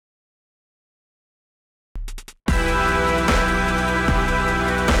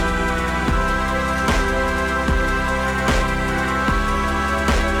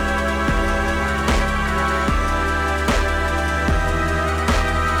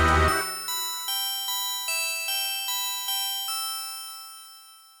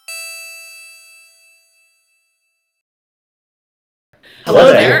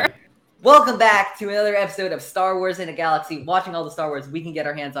Hello there. Welcome back to another episode of Star Wars in a Galaxy, watching all the Star Wars we can get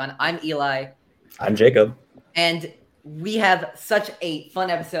our hands on. I'm Eli. I'm Jacob. And we have such a fun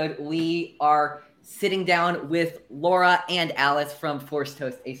episode. We are sitting down with Laura and Alice from Force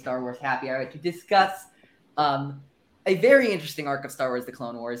Toast, a Star Wars happy hour, to discuss a very interesting arc of Star Wars, The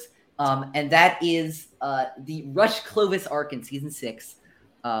Clone Wars. And that is the Rush Clovis arc in Season 6.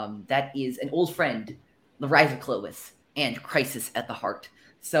 That is an old friend, The Rise of Clovis, and Crisis at the Heart.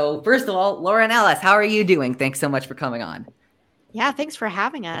 So first of all, Laura and Alice, how are you doing? Thanks so much for coming on. Yeah, thanks for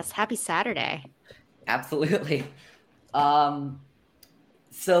having us. Happy Saturday. Absolutely.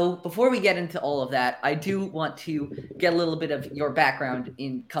 So before we get into all of that, I do want to get a little bit of your background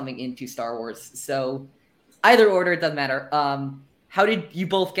in coming into Star Wars. So either order, it doesn't matter. How did you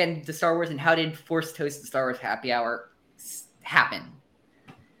both get into Star Wars, and how did Force Toast and Star Wars Happy Hour happen?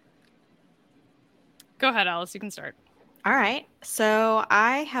 Go ahead, Alice. You can start. All right. So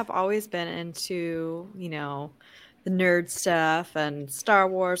I have always been into, the nerd stuff and Star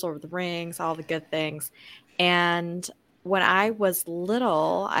Wars, Lord of the Rings, all the good things. And when I was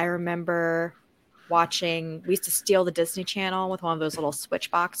little, I remember watching, we used to steal the Disney Channel with one of those little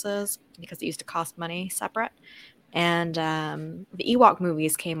switch boxes because it used to cost money separate. And the Ewok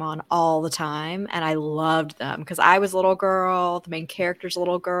movies came on all the time, and I loved them because I was a little girl. The main character's a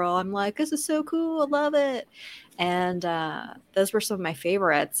little girl. I'm like, this is so cool. I love it. And those were some of my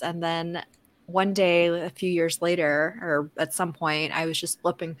favorites. And then one day, a few years later, or at some point, I was just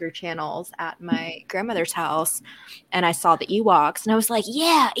flipping through channels at my grandmother's house, and I saw the Ewoks, and I was like,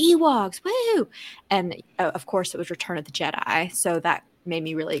 yeah, Ewoks, woo! And of course, it was Return of the Jedi. So that made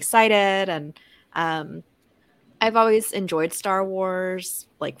me really excited. And I've always enjoyed Star Wars.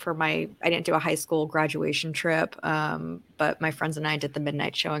 Like I didn't do a high school graduation trip, but my friends and I did the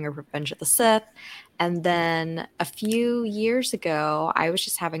midnight showing of Revenge of the Sith. And then a few years ago, I was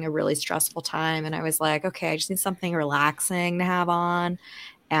just having a really stressful time. And I was like, okay, I just need something relaxing to have on.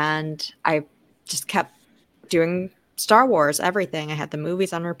 And I just kept doing Star Wars, everything. I had the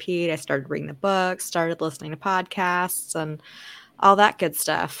movies on repeat. I started reading the books, started listening to podcasts, and all that good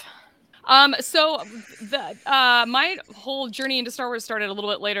stuff. So my whole journey into Star Wars started a little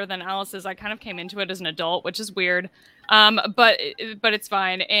bit later than Alice's. I kind of came into it as an adult, which is weird. But it's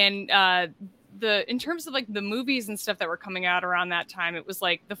fine. And in terms of like the movies and stuff that were coming out around that time, it was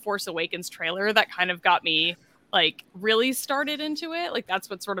like the Force Awakens trailer that kind of got me like really started into it. Like that's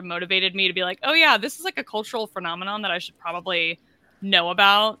what sort of motivated me to be like, oh yeah, this is like a cultural phenomenon that I should probably know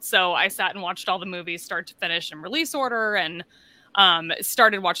about. So I sat and watched all the movies start to finish in release order, and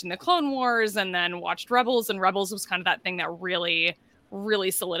started watching the Clone Wars, and then watched Rebels, and Rebels was kind of that thing that really, really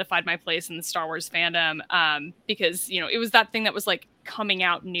solidified my place in the Star Wars fandom, because, it was that thing that was like coming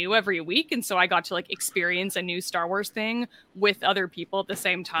out new every week. And so I got to like experience a new Star Wars thing with other people at the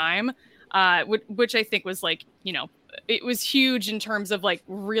same time, which I think was like, it was huge in terms of like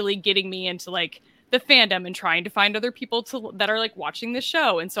really getting me into like the fandom and trying to find other people that are like watching this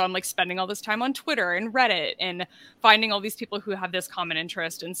show. And so I'm like spending all this time on Twitter and Reddit and finding all these people who have this common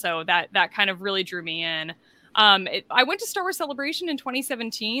interest. And so that kind of really drew me in. I went to Star Wars Celebration in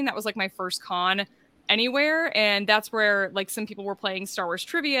 2017. That was like my first con anywhere. And that's where like some people were playing Star Wars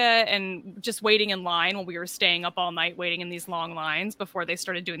trivia and just waiting in line while we were staying up all night waiting in these long lines before they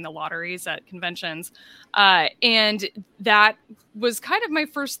started doing the lotteries at conventions. And that was kind of my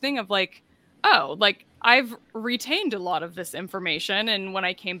first thing of like, oh, like I've retained a lot of this information. And when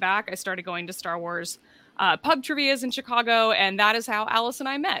I came back, I started going to Star Wars pub trivias in Chicago. And that is how Alice and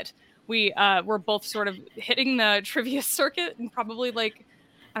I met. We were both sort of hitting the trivia circuit, and probably like,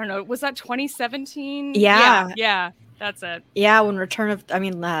 I don't know, was that 2017? Yeah, that's it. Yeah, when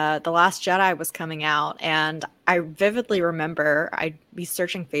The Last Jedi was coming out, and I vividly remember I'd be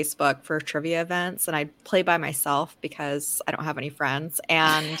searching Facebook for trivia events, and I'd play by myself because I don't have any friends.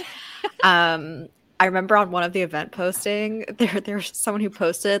 And I remember on one of the event posting, there's someone who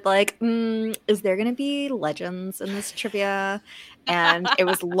posted like, is there going to be legends in this trivia? And it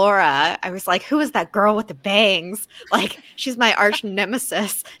was Laura. I was like, who is that girl with the bangs? Like, she's my arch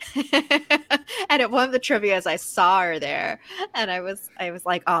nemesis. And at one of the trivias, I saw her there, and I was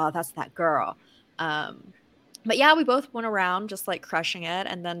like, oh, that's that girl. But yeah, we both went around just like crushing it.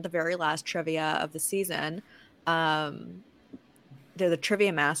 And then the very last trivia of the season, the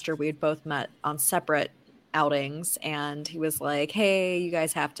trivia master, we had both met on separate outings, and he was like, hey, you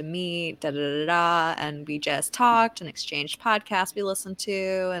guys have to meet, da da da da. And we just talked and exchanged podcasts we listened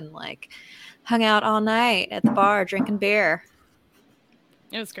to, and like hung out all night at the bar drinking beer.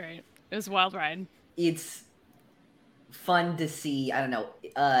 It was great. It was a wild ride. It's fun to see, I don't know,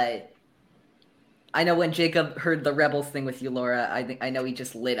 I know when Jacob heard the Rebels thing with you, Laura, I know he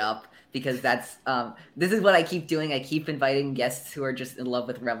just lit up because that's this is what I keep doing. I keep inviting guests who are just in love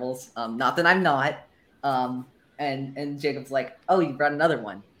with Rebels. Not that I'm not. And Jacob's like, oh, you brought another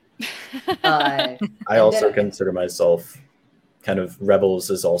one. I also consider myself kind of Rebels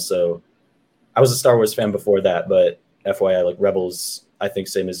is also. I was a Star Wars fan before that, but FYI, like Rebels, I think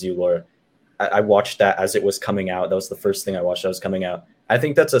same as you, Laura. I watched that as it was coming out. That was the first thing I watched that was coming out. I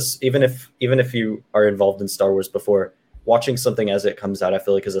think that's even if you are involved in Star Wars before, watching something as it comes out, I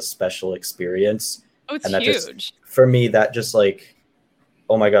feel like is a special experience. Oh, it's and that huge. Just, for me, that just like,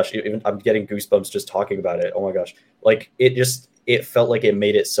 oh my gosh, even I'm getting goosebumps just talking about it. Oh my gosh, like it felt like it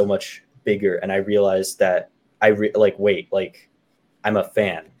made it so much bigger, and I realized that wait, I'm a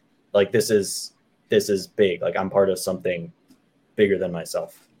fan. Like this is big. Like I'm part of something bigger than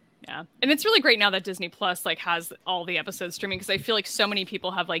myself. Yeah. And it's really great now that Disney Plus like has all the episodes streaming, because I feel like so many people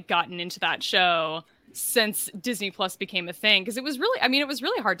have like gotten into that show since Disney Plus became a thing, because it was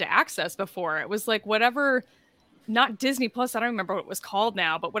really hard to access before. It was like whatever, not Disney Plus, I don't remember what it was called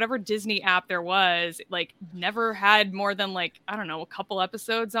now, but whatever Disney app there was, like never had more than like, I don't know, a couple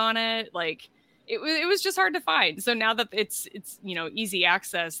episodes on it. Like it was just hard to find. So now that it's easy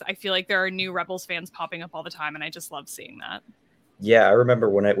access, I feel like there are new Rebels fans popping up all the time, and I just love seeing that. Yeah, I remember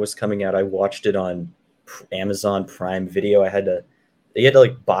when it was coming out, I watched it on Amazon Prime Video. You had to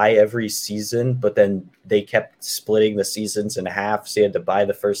like buy every season, but then they kept splitting the seasons in half. So you had to buy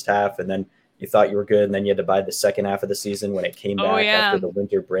the first half, and then you thought you were good, and then you had to buy the second half of the season when it came back after the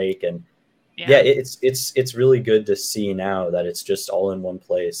winter break. And it's really good to see now that it's just all in one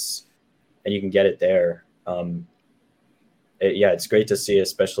place, and you can get it there. It's great to see,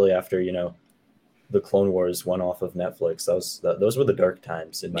 especially after the Clone Wars went off of Netflix. Those were the dark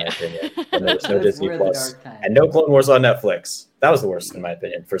times, in my opinion. And there was no Disney Plus and no Clone Wars on Netflix. That was the worst, in my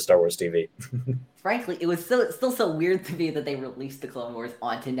opinion, for Star Wars TV. Frankly, it was still so weird to me that they released the Clone Wars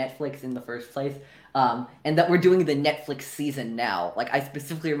onto Netflix in the first place, and that we're doing the Netflix season now. Like, I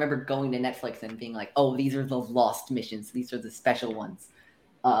specifically remember going to Netflix and being like, "Oh, these are the lost missions. These are the special ones."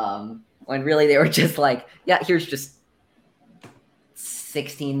 When really they were just like, "Yeah, here's just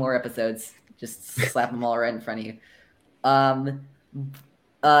 16 more episodes." Just slap them all right in front of you.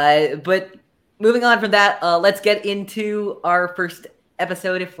 But moving on from that, let's get into our first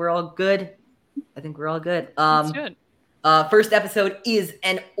episode. If we're all good, I think we're all good. That's good. First episode is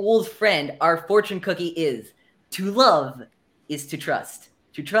An Old Friend. Our fortune cookie is: to love is to trust.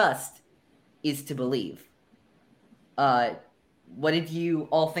 To trust is to believe. What did you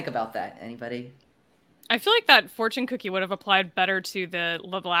all think about that? Anybody? I feel like that fortune cookie would have applied better to the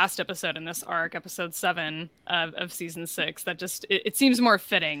last episode in this arc, episode 7 of season 6. That just it seems more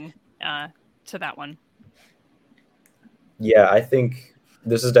fitting to that one. Yeah, I think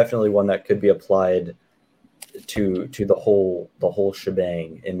this is definitely one that could be applied to the whole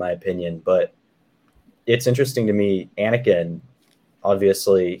shebang, in my opinion. But it's interesting to me, Anakin,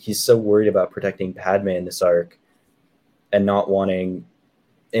 obviously, he's so worried about protecting Padme in this arc, and not wanting,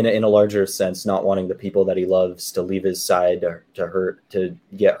 in a larger sense, not wanting the people that he loves to leave his side, to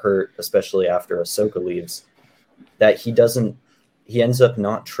get hurt, especially after Ahsoka leaves, that he ends up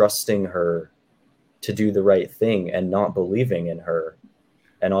not trusting her to do the right thing and not believing in her.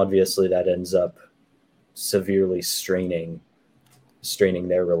 And obviously that ends up severely straining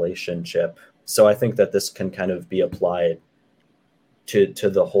their relationship. So I think that this can kind of be applied to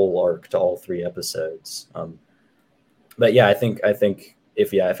the whole arc, to all 3 episodes. But yeah, I think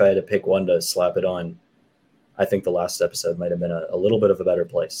if I had to pick one to slap it on, I think the last episode might have been a little bit of a better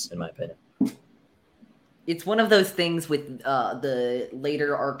place, in my opinion. It's one of those things with the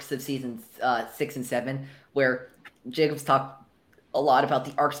later arcs of seasons 6 and 7, where Jacob's talked a lot about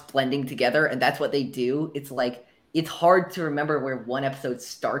the arcs blending together, and that's what they do. It's like, it's hard to remember where one episode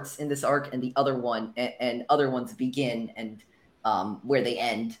starts in this arc and the other one and other ones begin, and where they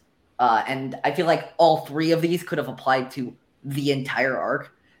end. And I feel like all 3 of these could have applied to the entire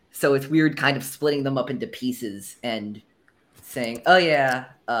arc. So it's weird kind of splitting them up into pieces and saying, oh yeah,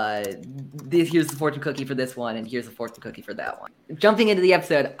 here's the fortune cookie for this one, and here's the fortune cookie for that one. Jumping into the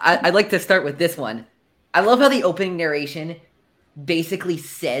episode, I'd like to start with this one. I love how the opening narration basically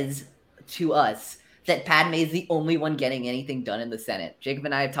says to us that Padme is the only one getting anything done in the Senate. Jacob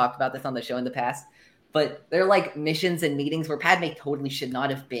and I have talked about this on the show in the past, but they're like missions and meetings where Padme totally should not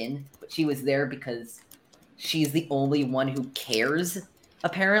have been, but she was there because she's the only one who cares,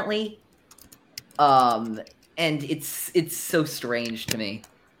 apparently. And it's so strange to me.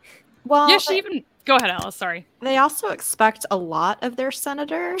 Well, yeah, go ahead, Alice. Sorry. They also expect a lot of their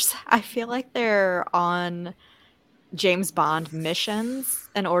senators. I feel like they're on James Bond missions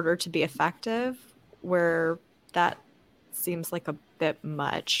in order to be effective. where that seems like a bit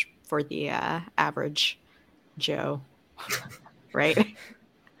much for the average Joe, right?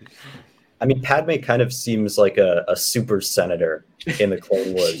 I mean, Padme kind of seems like a super senator in the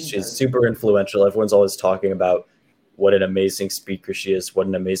Clone Wars. She's super influential. Everyone's always talking about what an amazing speaker she is, what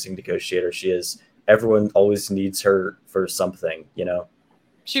an amazing negotiator she is. Everyone always needs her for something, you know?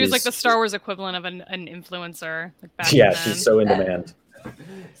 She was like the Star Wars equivalent of an influencer. Like back yeah, then. She's so in demand.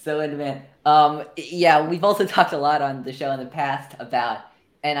 So in demand. Yeah, we've also talked a lot on the show in the past about,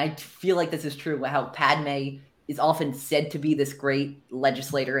 and I feel like this is true, how Padme is often said to be this great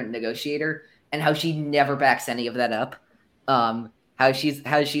legislator and negotiator, and how she never backs any of that up. How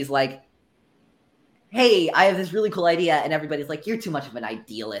she's like, hey, I have this really cool idea, and everybody's like, you're too much of an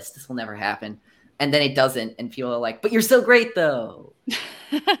idealist. This will never happen. And then it doesn't, and people are like, but you're so great, though.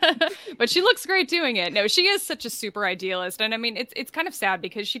 But she looks great doing it. No, she is such a super idealist. And I mean, it's kind of sad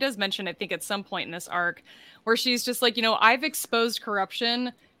because she does mention, I think, at some point in this arc, where she's just like, I've exposed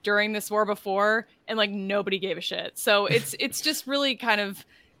corruption during this war before, and like nobody gave a shit. So it's just really kind of,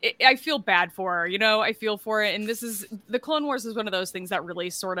 I feel bad for her, I feel for it. And the Clone Wars is one of those things that really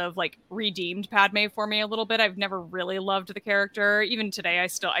sort of like redeemed Padme for me a little bit. I've never really loved the character. Even today, I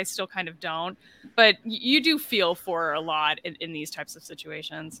still kind of don't. But you do feel for her a lot in these types of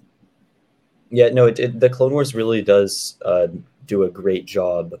situations. Yeah, no, the Clone Wars really does do a great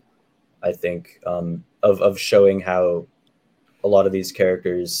job, I think, of showing how a lot of these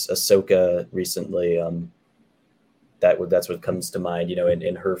characters, Ahsoka recently, that's what comes to mind,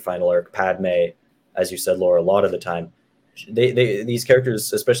 in her final arc. Padme, as you said, Laura, a lot of the time, these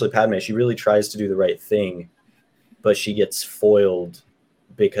characters, especially Padme, she really tries to do the right thing, but she gets foiled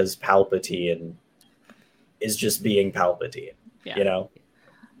because Palpatine is just being Palpatine,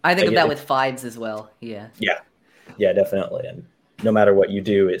 I think of that with Fives as well. Yeah, definitely. And no matter what you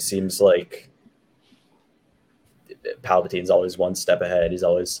do, it seems like Palpatine's always one step ahead. He's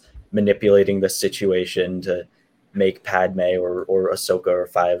always manipulating the situation to make Padme or Ahsoka or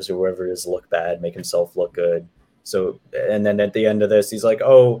Fives or whoever it is look bad, make himself look good. So, and then at the end of this, he's like,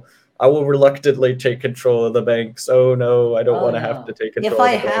 "Oh, I will reluctantly take control of the banks. Oh no, I don't want to have to take control. If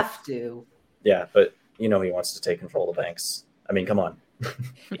I have to." Yeah, but he wants to take control of the banks. I mean, come on.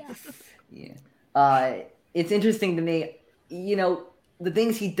 Yeah. It's interesting to me. The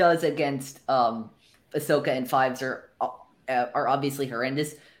things he does against Ahsoka and Fives are obviously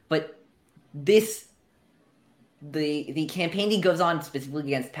horrendous, but the campaign he goes on specifically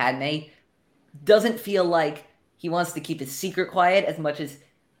against Padme doesn't feel like he wants to keep his secret quiet as much as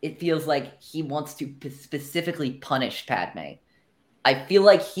it feels like he wants to specifically punish Padme. I feel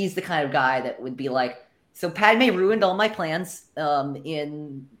like he's the kind of guy that would be like, so Padme ruined all my plans on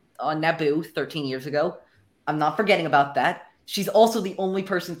Naboo 13 years ago. I'm not forgetting about that. She's also the only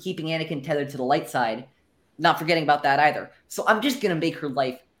person keeping Anakin tethered to the light side. Not forgetting about that either. So I'm just going to make her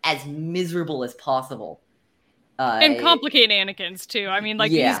life as miserable as possible. And complicate Anakin's too. I mean, like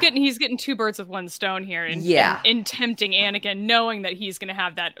he's getting two birds with one stone here, in tempting Anakin, knowing that he's going to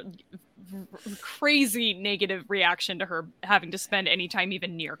have that crazy negative reaction to her having to spend any time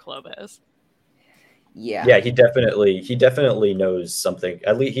even near Clovis. Yeah, he definitely knows something.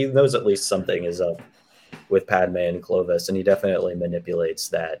 At least he knows at least something is up with Padme and Clovis, and he definitely manipulates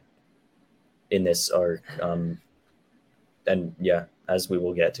that in this arc. And yeah, as we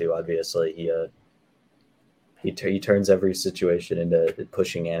will get to, obviously he turns every situation into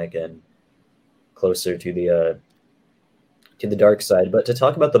pushing Anakin closer to the dark side. But to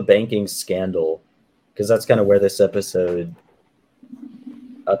talk about the banking scandal, because that's kind of where this episode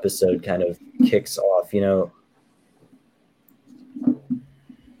kind of kicks off.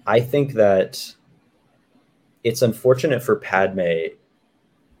 I think that it's unfortunate for Padme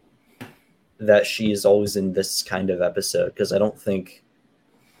that she is always in this kind of episode, because I don't think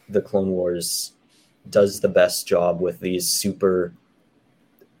the Clone Wars does the best job with these super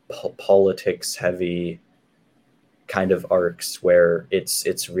politics heavy kind of arcs where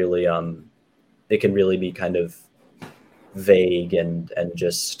it's really it can really be kind of vague and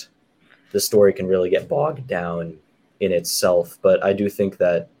just the story can really get bogged down in itself. But I do think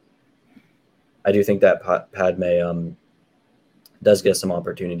that Padme does get some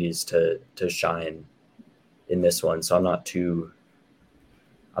opportunities to shine in this one, so I'm not too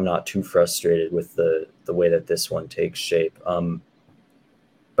frustrated with the way that this one takes shape.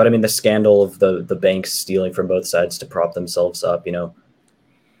 But I mean, the scandal of the banks stealing from both sides to prop themselves up,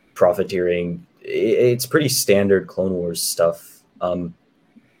 profiteering, it's pretty standard Clone Wars stuff. I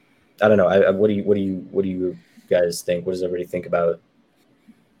don't know. What do you guys think? What does everybody think about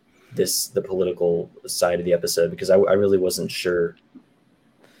the political side of the episode? Because I really wasn't sure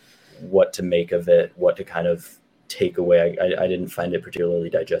what to make of it, what to kind of take away. I didn't find it particularly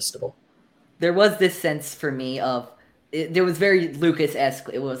digestible. There was this sense for me of there was very Lucas-esque.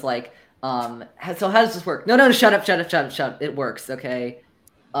 It was like, so how does this work? No, shut up. It works, okay?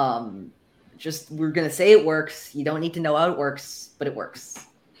 Just we're gonna say it works. You don't need to know how it works, but it works.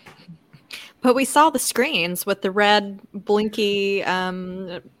 But we saw the screens with the red blinky,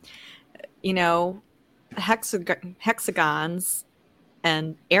 hexagons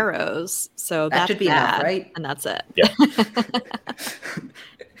and arrows. So that should be enough, right? And that's it. Yeah.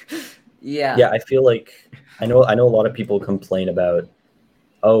 Yeah. Yeah, I feel like I know a lot of people complain about,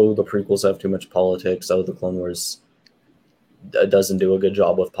 oh, the prequels have too much politics. Oh, the Clone Wars doesn't do a good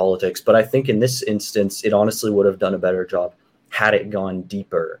job with politics. But I think in this instance, it honestly would have done a better job had it gone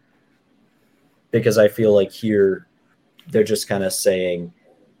deeper. Because I feel like here they're just kind of saying,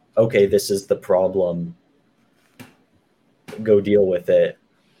 okay, this is the problem. Go deal with it,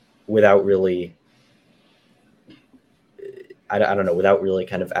 without really, I don't know, without really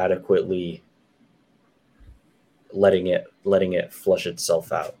kind of adequately letting it flush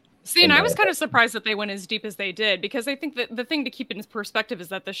itself out. See, and I was kind of surprised that they went as deep as they did, because I think that the thing to keep in perspective is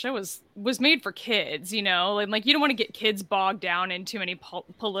that the show was made for kids, and like you don't want to get kids bogged down in too many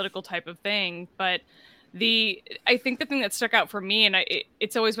political type of thing. But I think the thing that stuck out for me, and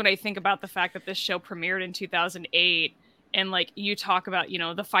it's always when I think about the fact that this show premiered in 2008, and like you talk about,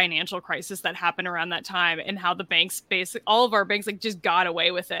 the financial crisis that happened around that time, and how the banks, all of our banks, like just got away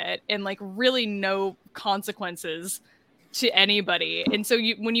with it, and like really no consequences to anybody. And so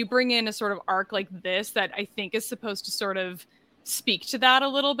when you bring in a sort of arc like this, that I think is supposed to sort of speak to that a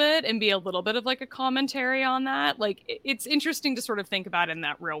little bit and be a little bit of like a commentary on that, like it's interesting to sort of think about in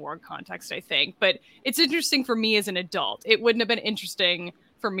that real world context, I think. But it's interesting for me as an adult. It wouldn't have been interesting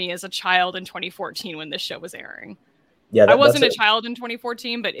for me as a child in 2014 when this show was airing. Yeah, I wasn't a child in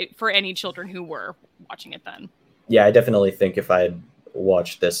 2014, but for any children who were watching it then. Yeah, I definitely think if I had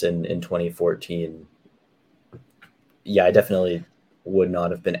watched this in 2014, yeah, I definitely would not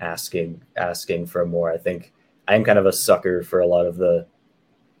have been asking for more. I think I'm kind of a sucker for a lot of the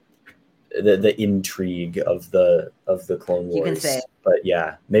intrigue of the Clone Wars. You can say it. But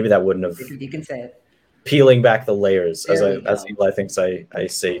yeah, maybe that wouldn't have. You can say it. Peeling back the layers, as Eli thinks I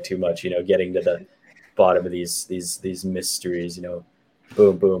say too much. Getting to the bottom of these mysteries.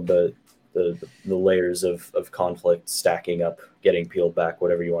 Boom, the layers of conflict stacking up, getting peeled back,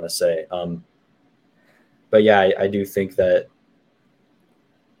 whatever you want to say. But yeah, I do think that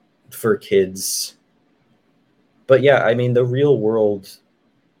for kids. But yeah, I mean, the real world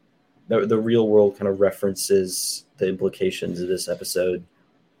kind of references the implications of this episode.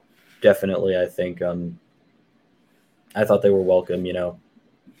 Definitely, I think I thought they were welcome.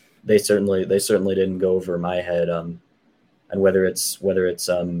 They certainly didn't go over my head. And whether it's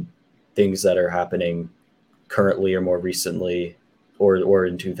things that are happening currently or more recently, or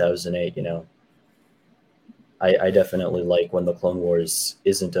in 2008, I definitely like when the Clone Wars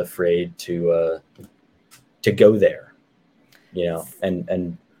isn't afraid to go there,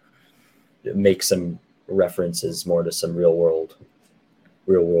 and make some references more to some real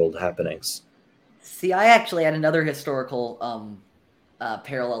world happenings. See, I actually had another historical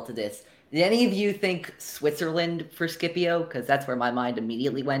parallel to this. Did any of you think Switzerland for Scipio? Because that's where my mind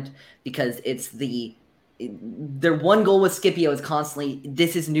immediately went. Because it's their one goal with Scipio is constantly,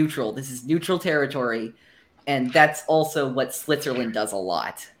 this is neutral territory. And that's also what Switzerland does a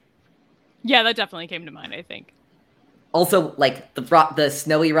lot. Yeah, that definitely came to mind, I think. Also, like the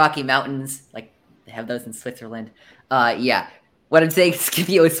snowy Rocky Mountains, like they have those in Switzerland. Yeah, what I'm saying,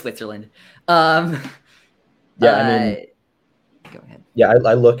 Scipio is Switzerland. Yeah, I mean, go ahead. Yeah,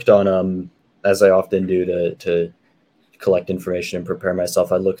 I looked on as I often do to collect information and prepare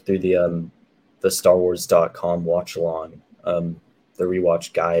myself. I looked through the StarWars.com watch along, the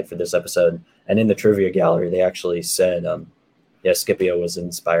rewatch guide for this episode. And in the trivia gallery, they actually said, Scipio was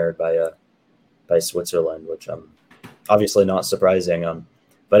inspired by Switzerland, which obviously not surprising.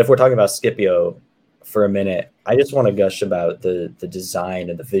 But if we're talking about Scipio for a minute, I just want to gush about the design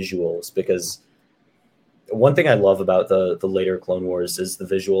and the visuals, because one thing I love about the later Clone Wars is the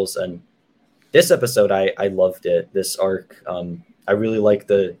visuals. And this episode, I loved it. This arc, I really like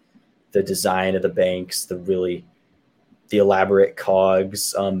the design of the banks, the elaborate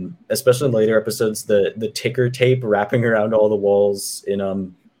cogs, especially in later episodes, the ticker tape wrapping around all the walls in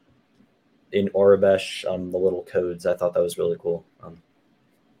Aurebesh, the little codes. I thought that was really cool.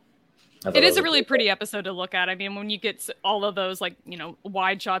 It is a really pretty episode to look at. I mean, when you get all of those,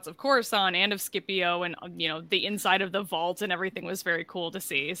 wide shots of Coruscant and of Scipio, and the inside of the vault and everything was very cool to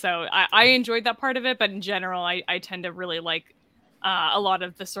see. So I enjoyed that part of it, but in general, I tend to really like a lot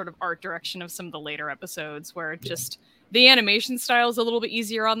of the sort of art direction of some of the later episodes, where just the animation style is a little bit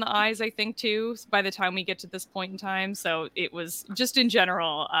easier on the eyes, I think, too, by the time we get to this point in time. So it was just in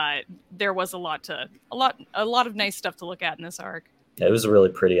general, there was a lot of nice stuff to look at in this arc. Yeah, it was a really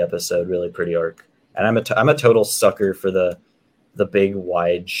pretty episode, really pretty arc. And I'm a total sucker for the big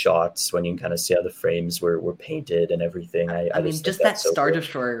wide shots when you can kind of see how the frames were painted and everything. I mean, just that Star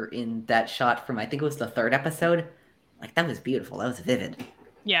Destroyer in that shot from, I think it was the 3rd episode, like, that was beautiful. That was vivid.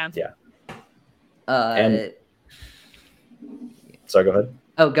 Yeah. And sorry, go ahead.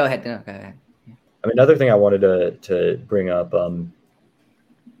 Oh, go ahead. No, go ahead. I mean, another thing I wanted to bring up, when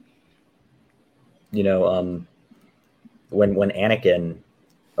Anakin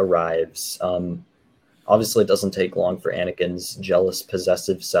arrives, obviously it doesn't take long for Anakin's jealous,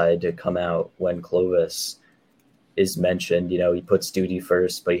 possessive side to come out when Clovis is mentioned. He puts duty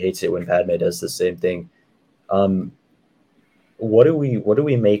first, but he hates it when Padme does the same thing. What do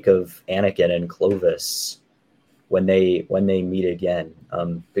we make of Anakin and Clovis when they meet again?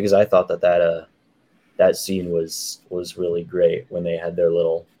 Because I thought that scene was really great when they had their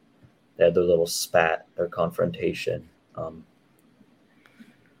little spat, their confrontation.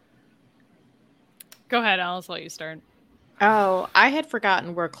 Go ahead, Alice. I'll let you start. Oh, I had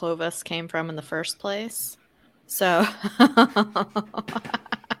forgotten where Clovis came from in the first place, so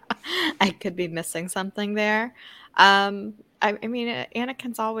I could be missing something there. I mean,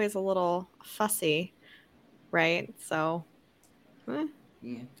 Anakin's always a little fussy, right? So,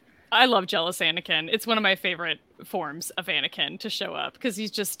 Yeah. I love jealous Anakin. It's one of my favorite forms of Anakin to show up, because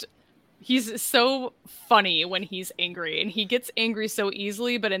he's so funny when he's angry, and he gets angry so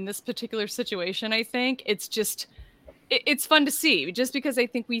easily. But in this particular situation, I think it's fun to see, just because I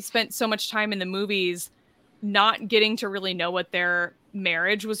think we spent so much time in the movies not getting to really know what their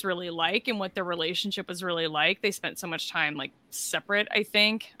marriage was really like and what their relationship was really like. They spent so much time like separate, I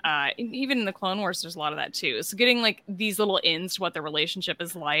think. And even in the Clone Wars, there's a lot of that too. So getting like these little ins to what their relationship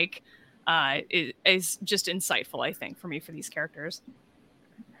is like is just insightful, I think, for me, for these characters.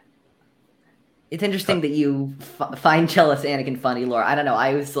 It's interesting that you find jealous Anakin funny, Laura. I don't know.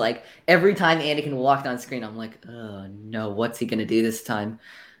 I was like, every time Anakin walked on screen, I'm like, oh no, what's he going to do this time?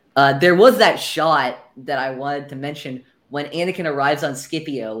 There was that shot that I wanted to mention when Anakin arrives on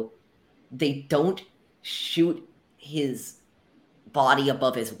Scipio. They don't shoot his body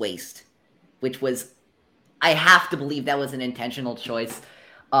above his waist, which was, I have to believe that was an intentional choice.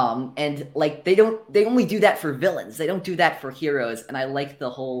 And like, they only do that for villains. They don't do that for heroes. And I like the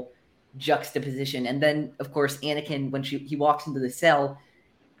whole juxtaposition. And then, of course, Anakin, when he walks into the cell,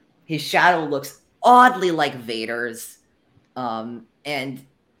 his shadow looks oddly like Vader's. And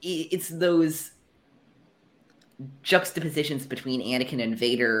it's those juxtapositions between Anakin and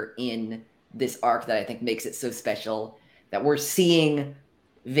Vader in this arc that I think makes it so special, that we're seeing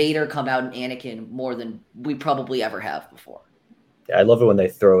Vader come out in Anakin more than we probably ever have before. Yeah, I love it when they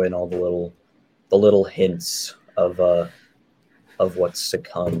throw in all the little hints of what's to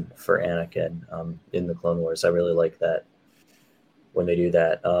come for Anakin in the Clone Wars. I really like that when they do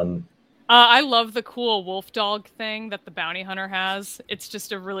that. I love the cool wolf dog thing that the bounty hunter has. It's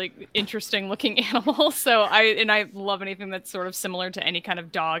just a really interesting looking animal. So I love anything that's sort of similar to any kind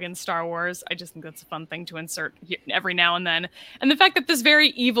of dog in Star Wars. I just think that's a fun thing to insert every now and then. And the fact that this very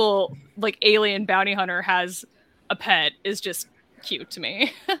evil, like, alien bounty hunter has a pet is just cute to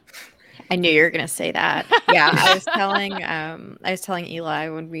me. I knew you were going to say that. Yeah, I was telling Eli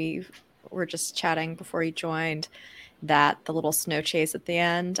when we were just chatting before he joined that the little snow chase at the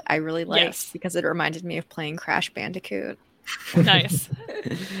end I really liked, because it reminded me of playing Crash Bandicoot. Nice.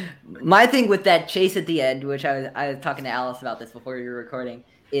 My thing with that chase at the end, which I was talking to Alice about this before you were recording,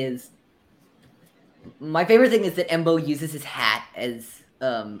 is my favorite thing is that Embo uses his hat as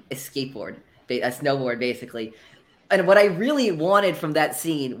a skateboard, a snowboard, basically. And what I really wanted from that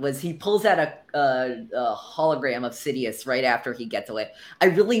scene was he pulls out a hologram of Sidious right after he gets away. I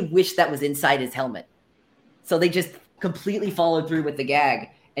really wish that was inside his helmet. So they just completely followed through with the gag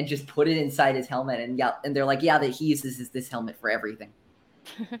and just put it inside his helmet. And they're like, yeah, that he uses this helmet for everything.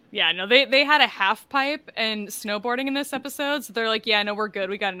 Yeah, no, they had a half pipe and snowboarding in this episode. So they're like, yeah, no, we're good.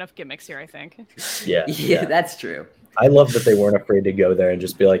 We got enough gimmicks here, I think. Yeah, that's true. I love that they weren't afraid to go there and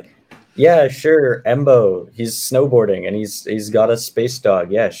just be like, yeah, sure, Embo, he's snowboarding and he's got a space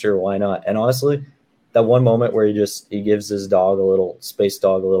dog. Yeah, sure, why not? And honestly, that one moment where he gives his dog a little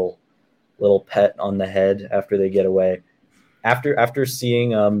pet on the head after they get away, after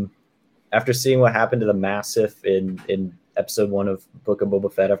seeing what happened to the Massif in episode 1 of Book of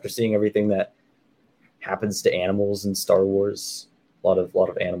Boba Fett, after seeing everything that happens to animals in Star Wars, a lot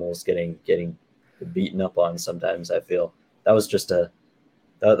of animals getting beaten up on sometimes, I feel. that was just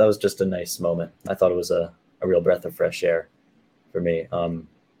a nice moment. I thought it was a real breath of fresh air for me.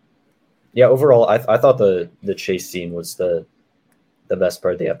 Yeah, overall, I thought the chase scene was the best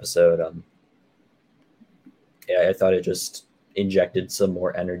part of the episode. Yeah, I thought it just injected some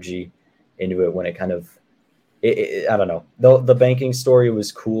more energy into it when it kind of, I don't know. The banking story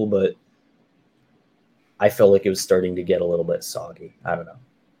was cool, but I felt like it was starting to get a little bit soggy. I don't know.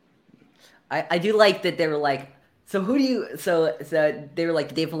 I do like that they were like, so they were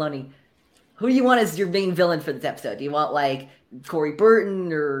like, Dave Filoni, who do you want as your main villain for this episode? Do you want like Corey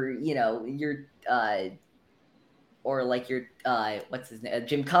Burton or, your or like your what's his name,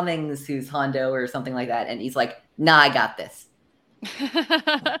 Jim Cummings, who's Hondo or something like that? And he's like, nah, I got this.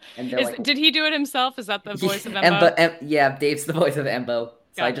 Did he do it himself? Is that the voice of Embo? Yeah, Dave's the voice of Embo.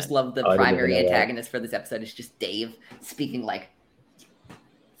 So I just love the primary antagonist for this episode. It's just Dave speaking like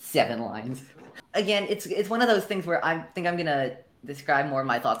 7 lines. Again, it's one of those things where I think I'm gonna describe more of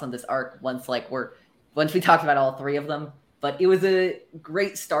my thoughts on this arc once we talked about all 3 of them. But it was a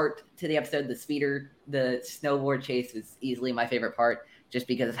great start to the episode. The snowboard chase was easily my favorite part, just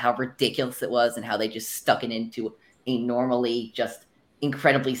because of how ridiculous it was and how they just stuck it into a normally just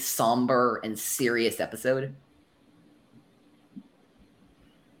incredibly somber and serious episode.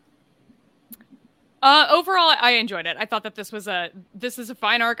 Overall, I enjoyed it. I thought that this is a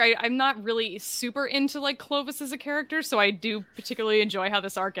fine arc. I'm not really super into like Clovis as a character, so I do particularly enjoy how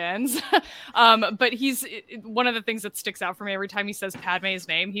this arc ends. But he's one of the things that sticks out for me every time he says Padme's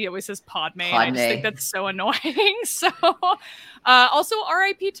name. He always says Padme. And I just think that's so annoying. So, also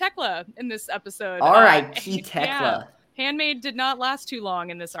R.I.P. Tekla in this episode. R.I.P. Tekla. Yeah, Handmaid did not last too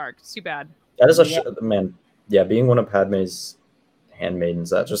long in this arc. It's too bad. That is man. Yeah, being one of Padme's handmaidens,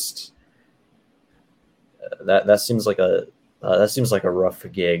 that just. That seems like a rough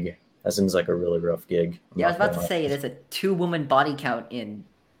gig. That seems like a really rough gig. Yeah, I was about to say it is a 2-woman body count in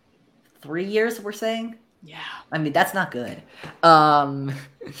 3 years. We're saying. Yeah. I mean, that's not good.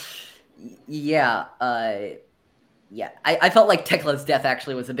 Yeah. I felt like Tekla's death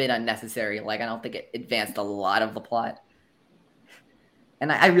actually was a bit unnecessary. Like, I don't think it advanced a lot of the plot.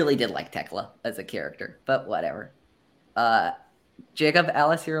 And I really did like Tekla as a character, but whatever. Jacob,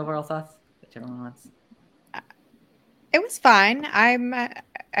 Alice, your overall thoughts? General thoughts? It was fine. I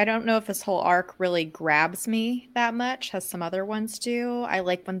don't know if this whole arc really grabs me that much, as some other ones do. I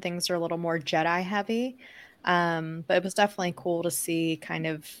like when things are a little more Jedi heavy. But it was definitely cool to see kind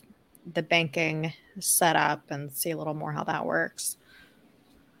of the banking setup and see a little more how that works.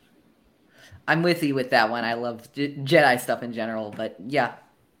 I'm with you with that one. I love Jedi stuff in general, but yeah.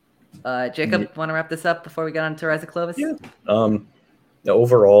 Jacob, want to wrap this up before we get on to Rise of Clovis? Yeah.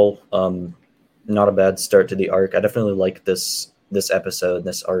 Overall, not a bad start to the arc. I definitely like this episode,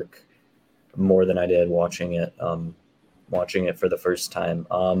 this arc, more than I did watching it for the first time.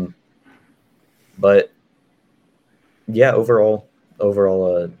 But yeah, overall,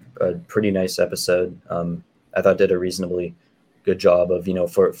 a pretty nice episode. I thought did a reasonably good job of,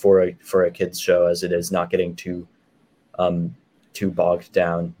 for a kids show as it is, not getting too bogged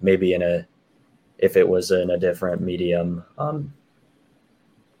down. Maybe if it was in a different medium,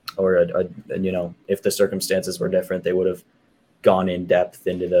 or if the circumstances were different, they would have gone in depth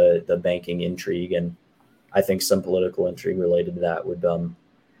into the banking intrigue, and I think some political intrigue related to that would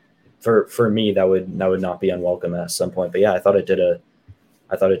for me that would not be unwelcome at some point. But yeah, I thought it did a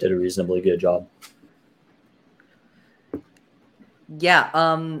reasonably good job. Yeah.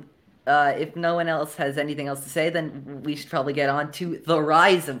 If no one else has anything else to say, then we should probably get on to the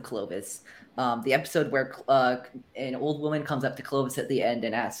Rise of Clovis. The episode where an old woman comes up to Clovis at the end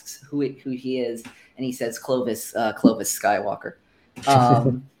and asks who he is, and he says Clovis Skywalker.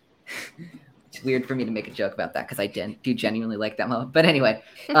 It's weird for me to make a joke about that because I do genuinely like that moment. But anyway,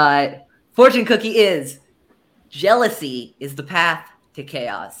 fortune cookie is jealousy is the path to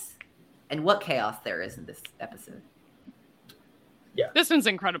chaos, and what chaos there is in this episode. Yeah, this one's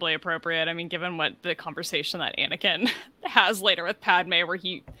incredibly appropriate. I mean, given what the conversation that Anakin has later with Padme, where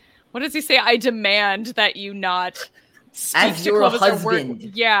what does he say? I demand that you not speak as to your Clovis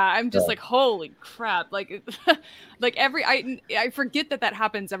husband. Yeah, I'm just like, holy crap! Like, I forget that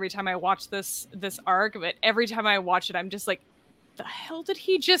happens every time I watch this arc, but every time I watch it, I'm just like, the hell did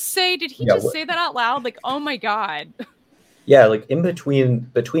he just say? Did he say that out loud? Like, oh my god. Yeah, like in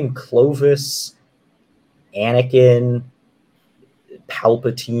between Clovis, Anakin,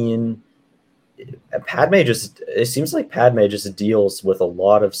 Palpatine. It seems like Padme just deals with a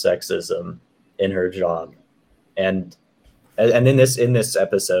lot of sexism in her job, and in this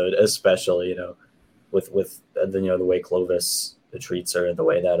episode especially, with the way Clovis treats her, and the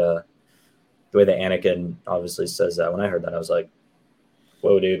way that the way that Anakin obviously says that. When I heard that, I was like,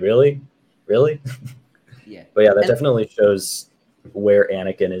 "Whoa, dude, really?" Yeah. But yeah, that definitely shows where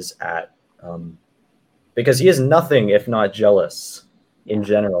Anakin is at, because he is nothing if not jealous in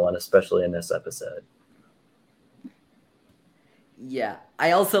general, and especially in this episode. Yeah,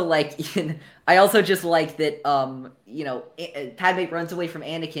 I also I also just like that. Padme runs away from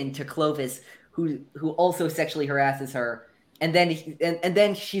Anakin to Clovis, who also sexually harasses her, and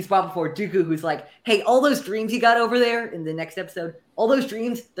then she's brought before Dooku, who's like, "Hey, all those dreams you got over there in the next episode, all those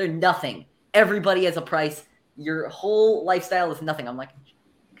dreams, they're nothing. Everybody has a price. Your whole lifestyle is nothing." I'm like,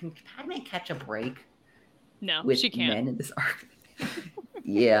 can Padme catch a break? No, with she can't. men in this arc.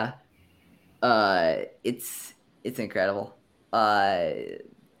 Yeah, it's incredible. And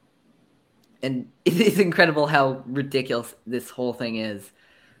it is incredible how ridiculous this whole thing is.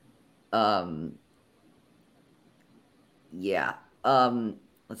 Yeah.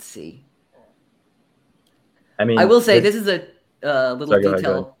 Let's see. I mean, I will say this is a little Sorry, go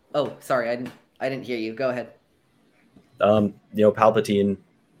detail. ahead. Oh, sorry, I didn't hear you. Go ahead. Palpatine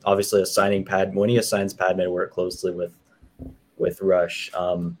obviously assigning when he assigns Padme to work closely with Rush.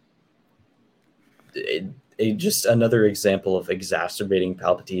 Just another example of exacerbating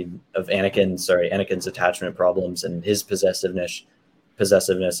Anakin's attachment problems and his possessiveness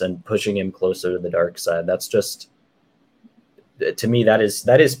and pushing him closer to the dark side. That's just, to me, that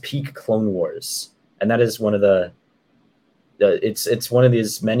is peak Clone Wars, and that is one of it's one of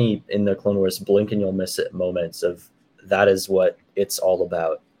these many in the Clone Wars blink and you'll miss it moments of that is what it's all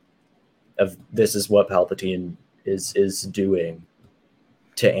about. Of this is what Palpatine is doing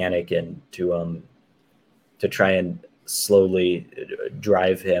to Anakin to try and slowly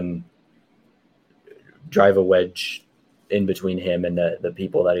drive a wedge in between him and the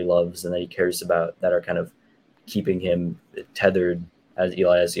people that he loves and that he cares about, that are kind of keeping him tethered, as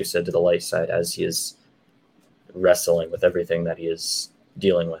Eli, as you said, to the light side as he is wrestling with everything that he is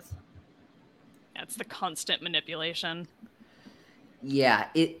dealing with. That's the constant manipulation. Yeah,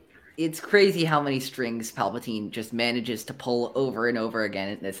 it's crazy how many strings Palpatine just manages to pull over and over again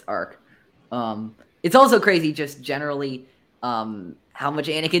in this arc. It's also crazy just generally how much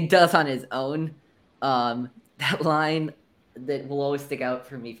Anakin does on his own. That line that will always stick out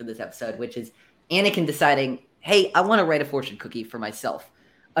for me for this episode, which is Anakin deciding, "Hey, I want to write a fortune cookie for myself.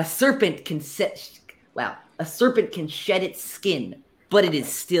 A serpent can shed its skin, but it is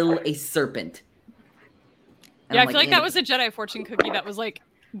still a serpent." And Yeah, I'm I feel like that Anakin, was a Jedi fortune cookie that was like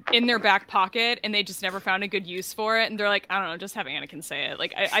in their back pocket and they just never found a good use for it. And they're like, I don't know, just have Anakin say it.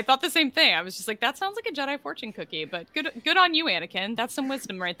 Like, I thought the same thing. I was just like, that sounds like a Jedi fortune cookie, but good on you, Anakin. That's some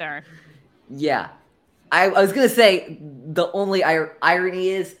wisdom right there. Yeah. I was going to say the only irony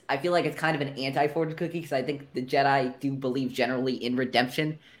is I feel like it's kind of an anti-fortune cookie because I think the Jedi do believe generally in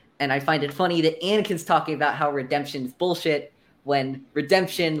redemption. And I find it funny that Anakin's talking about how redemption is bullshit when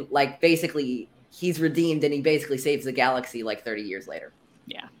redemption, like, basically he's redeemed and he basically saves the galaxy like 30 years later.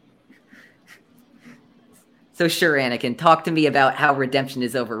 Yeah. So sure, Anakin, talk to me about how redemption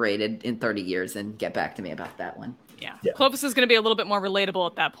is overrated in 30 years and get back to me about that one. Yeah. Clovis is going to be a little bit more relatable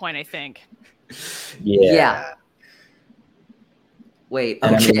at that point, I think. Yeah. Wait,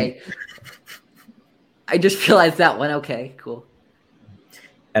 okay. I just realized that one. Okay, cool.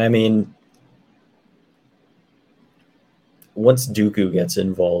 And I mean, once Dooku gets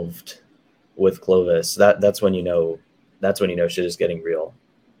involved with Clovis, that's when you know shit is getting real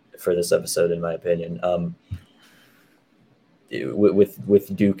for this episode, in my opinion. With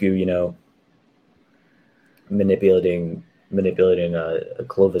Dooku, manipulating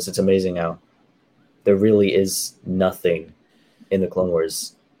Clovis, it's amazing how there really is nothing in the Clone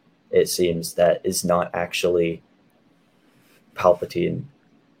Wars, it seems, that is not actually Palpatine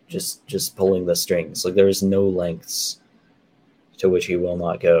just pulling the strings. Like, there is no lengths to which he will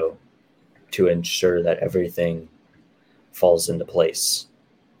not go to ensure that everything falls into place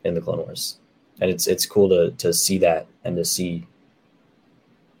in the Clone Wars. And it's cool to see that and to see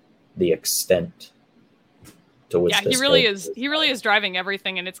the extent to which he really is driving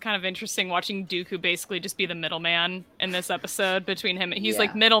everything, and it's kind of interesting watching Dooku basically just be the middleman in this episode between him. He's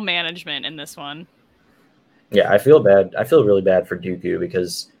like middle management in this one. Yeah, I feel really bad for Dooku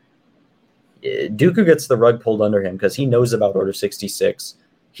because Dooku gets the rug pulled under him because he knows about Order 66.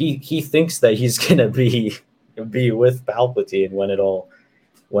 He thinks that he's gonna be with Palpatine when it all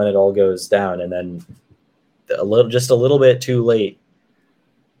goes down, and then a little bit too late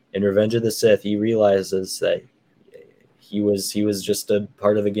in Revenge of the Sith, he realizes that he was just a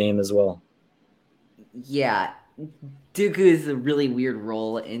part of the game as well. Yeah, Dooku is a really weird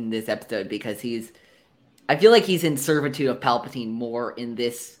role in this episode because I feel like he's in servitude of Palpatine more in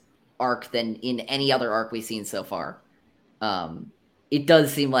this arc than in any other arc we've seen so far. It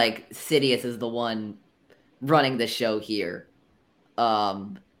does seem like Sidious is the one running the show here.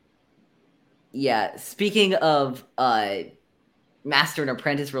 Yeah, speaking of master and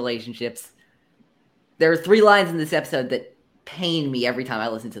apprentice relationships, there are 3 lines in this episode that pain me every time I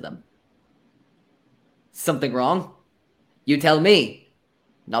listen to them. Something wrong? You tell me.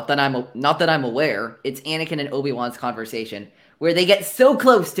 Not that I'm aware. It's Anakin and Obi-Wan's conversation, where they get so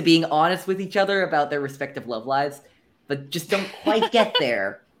close to being honest with each other about their respective love lives, but just don't quite get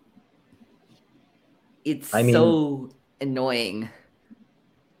there. It's so annoying.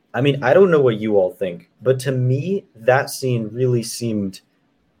 I mean, I don't know what you all think, but to me, that scene really seemed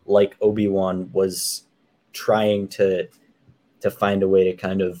like Obi-Wan was trying to find a way to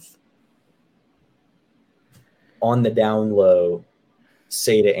kind of, on the down low,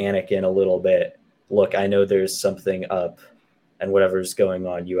 say to Anakin a little bit, look, I know there's something up, and whatever's going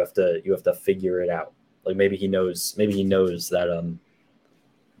on, you have to figure it out. Like maybe he knows that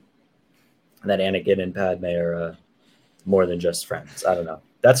that Anakin and Padme are more than just friends. I don't know.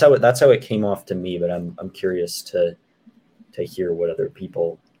 That's how it came off to me, but I'm curious to hear what other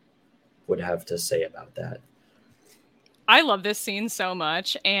people would have to say about that. I love this scene so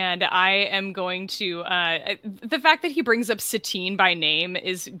much, and I am going to the fact that he brings up Satine by name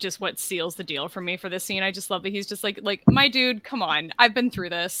is just what seals the deal for me for this scene. I just love that he's just like my dude, come on, I've been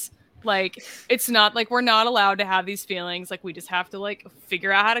through this. Like, it's not like we're not allowed to have these feelings. Like, we just have to like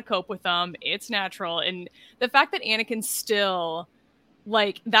figure out how to cope with them. It's natural. And the fact that Anakin still,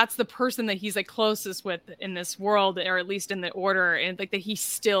 like, that's the person that he's like closest with in this world, or at least in the Order, and like that he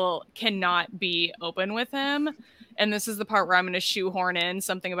still cannot be open with him. And this is the part where I'm going to shoehorn in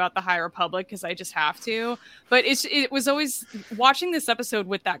something about the High Republic because I just have to. But it was always, watching this episode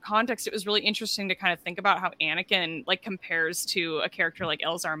with that context, it was really interesting to kind of think about how Anakin like compares to a character like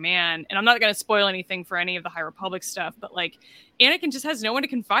Elzar Mann. And I'm not going to spoil anything for any of the High Republic stuff, but like Anakin just has no one to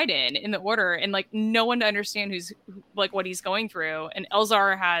confide in the Order, and like no one to understand who's like what he's going through. And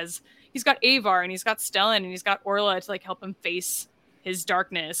Elzar he's got Avar and he's got Stellan and he's got Orla to like help him face his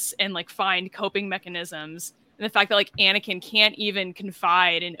darkness and like find coping mechanisms. And the fact that like Anakin can't even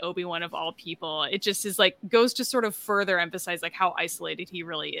confide in Obi-Wan of all people, it just is like goes to sort of further emphasize like how isolated he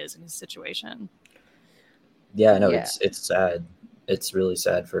really is in his situation. Yeah, no, it's sad. It's really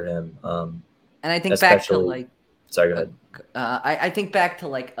sad for him. And I think back to like, sorry, go ahead. I think back to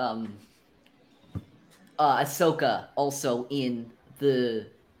like Ahsoka also in the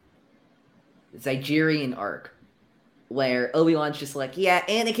Zygerian arc, where Obi-Wan's just like, yeah,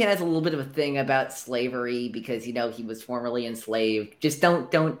 Anakin has a little bit of a thing about slavery because, you know, he was formerly enslaved. Just don't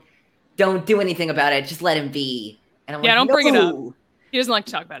do anything about it. Just let him be. And I'm don't bring it up. He doesn't like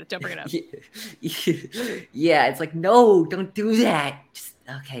to talk about it. Don't bring it up. Yeah, it's like, no, don't do that. Just,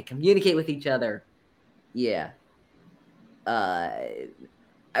 okay, communicate with each other. Yeah.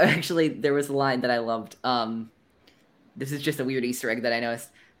 Actually, there was a line that I loved. This is just a weird Easter egg that I noticed.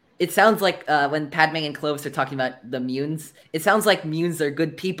 It sounds like when Padme and Clovis are talking about the Munes, it sounds like Munes are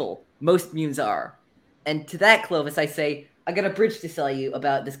good people. Most Munes are. And to that, Clovis, I say, I got a bridge to sell you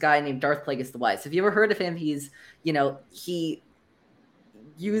about this guy named Darth Plagueis the Wise. Have you ever heard of him? He's, you know, he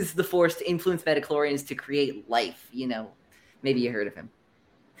used the Force to influence Metachlorians to create life. You know, maybe you heard of him.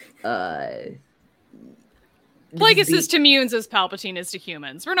 Plagueis is to Munes as Palpatine is to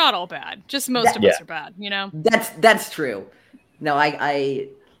humans. We're not all bad. Just most of us are bad, you know? That's true. No, I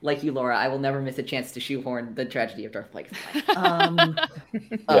like you, Laura, I will never miss a chance to shoehorn the tragedy of Darth Plagueis.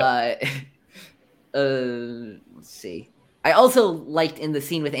 Let's see. I also liked in the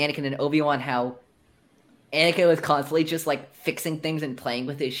scene with Anakin and Obi-Wan how Anakin was constantly just like fixing things and playing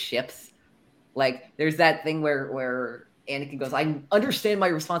with his ships. Like there's that thing where Anakin goes, I understand my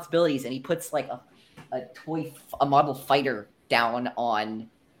responsibilities, and he puts like a model fighter down on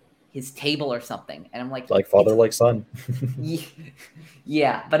his table or something, and I'm like father like son.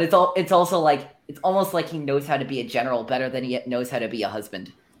 Yeah, but it's also like it's almost like he knows how to be a general better than he knows how to be a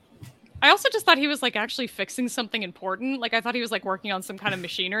husband. I also just thought he was like actually fixing something important. Like I thought he was like working on some kind of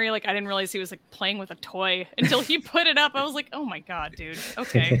machinery. Like I didn't realize he was like playing with a toy until he put it up. I was like, oh my god, dude.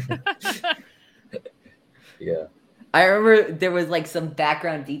 Okay. Yeah. I remember there was like some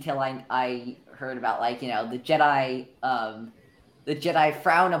background detail I heard about, like, you know, the Jedi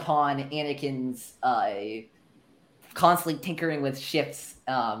frown upon Anakin's constantly tinkering with ships,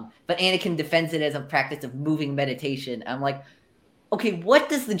 but Anakin defends it as a practice of moving meditation. I'm like, okay, what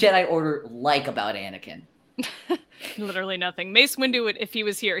does the Jedi Order like about Anakin? Literally nothing. Mace Windu, if he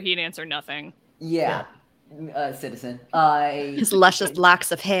was here, he'd answer nothing. Yeah. Citizen. His luscious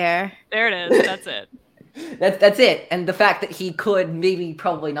locks of hair. There it is. That's it. That's it. And the fact that he could maybe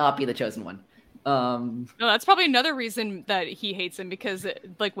probably not be the chosen one. No, that's probably another reason that he hates him, because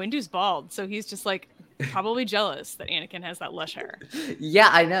like Windu's bald, so he's just like probably jealous that Anakin has that lush hair. Yeah,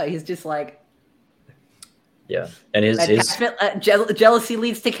 I know. He's just like, Yeah, and his jealousy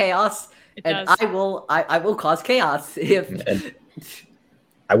leads to chaos, It and does. I will cause chaos if. and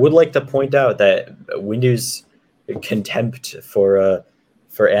I would like to point out that Windu's contempt for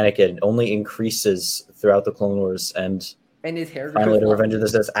Anakin only increases throughout the Clone Wars, and And his hair finally, grows to Revenge of the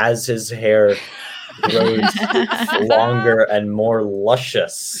long. Sith, as his hair grows longer and more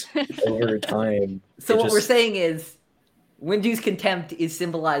luscious over time. So It what we're just- saying is, Windu's contempt is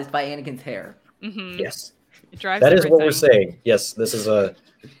symbolized by Anakin's hair. Mm-hmm. Yes, It drives that is what we're everything. saying. Yes, this is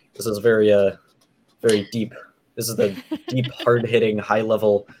very very deep. This is the deep, hard hitting, high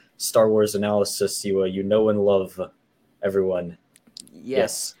level Star Wars analysis you know and love, everyone.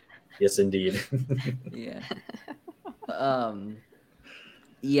 Yes, yes, indeed. Yeah.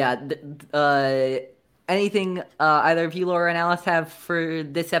 Yeah. Anything either of you, Laura and Alice, have for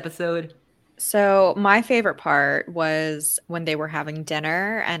this episode? So my favorite part was when they were having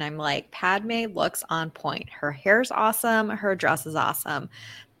dinner, and I'm like, Padme looks on point. Her hair's awesome. Her dress is awesome.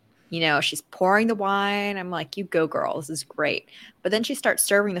 You know, she's pouring the wine. I'm like, you go, girl. This is great. But then she starts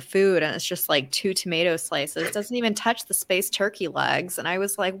serving the food, and it's just like 2 tomato slices. It doesn't even touch the space turkey legs. And I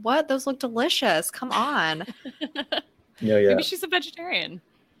was like, what? Those look delicious. Come on. Yeah. Maybe she's a vegetarian.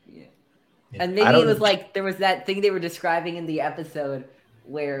 Yeah. Yeah. And I maybe it don't- was like there was that thing they were describing in the episode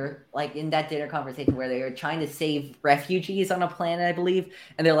where, like, in that dinner conversation where they were trying to save refugees on a planet, I believe,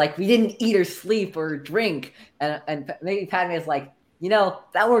 and they're like, we didn't eat or sleep or drink, and maybe Padme is like, you know,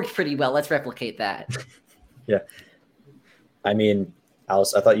 that worked pretty well. Let's replicate that. Yeah. I mean,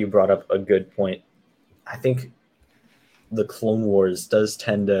 Alice, I thought you brought up a good point. I think the Clone Wars does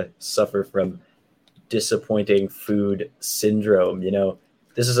tend to suffer from disappointing food syndrome. You know,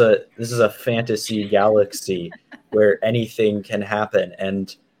 this is a fantasy galaxy where anything can happen,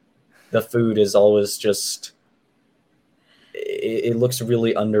 and the food is always just it looks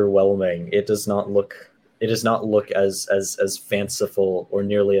really underwhelming. It does not look as fanciful or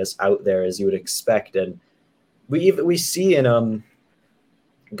nearly as out there as you would expect. And we see in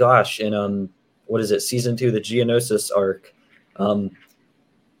what is it, season 2, the Geonosis arc,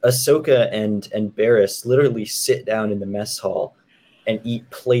 Ahsoka and Barriss literally sit down in the mess hall and eat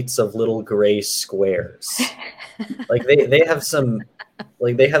plates of little gray squares. Like they have some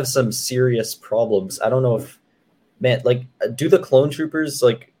serious problems. I don't know if, man, like, do the clone troopers,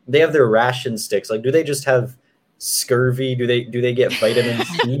 like, they have their ration sticks, like, do they just have scurvy? Do they get vitamin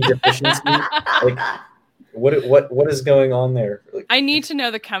C deficiency? Like, what is going on there? Like, I need to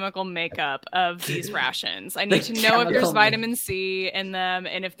know the chemical makeup of these rations. I need to The know if there's chemical vitamin C in them,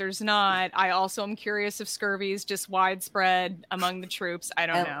 and if there's not, I also am curious if scurvy is just widespread among the troops. I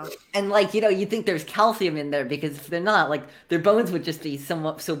don't know. And like, you know, you think there's calcium in there, because if they're not, like, their bones would just be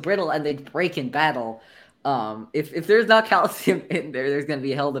somewhat so brittle and they'd break in battle. If there's not calcium in there, there's gonna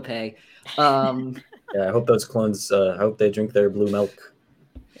be hell to pay. yeah, I hope those clones. I hope they drink their blue milk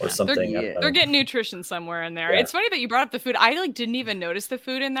or something. I don't know. They're getting nutrition somewhere in there. Yeah. It's funny that you brought up the food. I didn't even notice the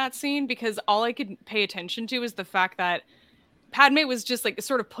food in that scene, because all I could pay attention to is the fact that Padme was just like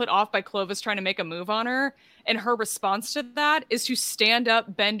sort of put off by Clovis trying to make a move on her, and her response to that is to stand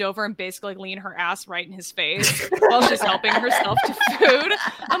up, bend over, and basically lean her ass right in his face while she's helping herself to food.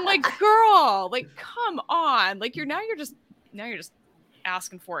 I'm like, girl, like, come on, like you're just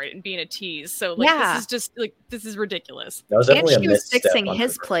asking for it and being a tease. So like, Yeah. this is ridiculous. That was And definitely she a was misstep fixing on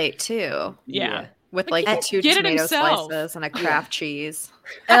his her part. plate too, Yeah. with Like, like he the 2 get it tomato himself. slices and a Kraft cheese.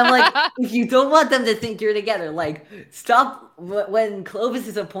 And I'm like, if you don't want them to think you're together, like, stop. When Clovis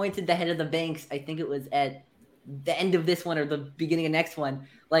is appointed the head of the banks, I think it was at the end of this one or the beginning of next one,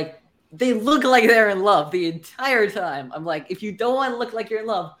 like, they look like they're in love the entire time. I'm like, if you don't want to look like you're in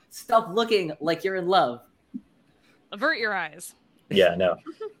love, stop looking like you're in love. Avert your eyes. Yeah, no.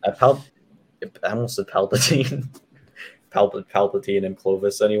 I almost said Palpatine. Palpatine and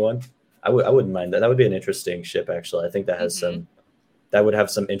Clovis, anyone? I wouldn't mind that. That would be an interesting ship, actually. I think that has Mhm. that would have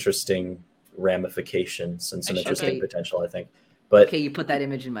some interesting ramifications and some I should interesting be. potential, I think. But Okay, you put that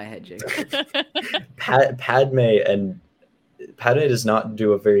image in my head, Jake. Padme does not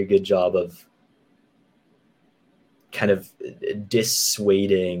do a very good job of kind of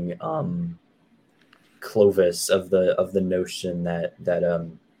dissuading Clovis of the notion that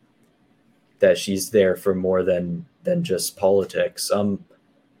she's there for more than just politics.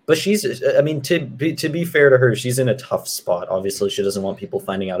 But she's, I mean, to be fair to her, she's in a tough spot. Obviously, she doesn't want people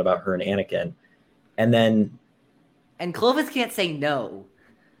finding out about her and Anakin. And then And Clovis can't say no.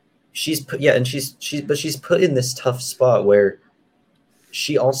 she's put and she's put in this tough spot where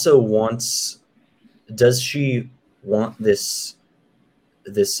she also wants. Does she want this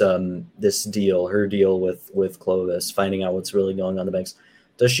deal, her deal with Clovis, finding out what's really going on in the banks?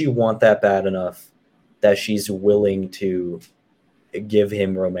 Does she want that bad enough that she's willing to give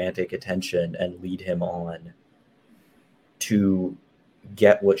him romantic attention and lead him on to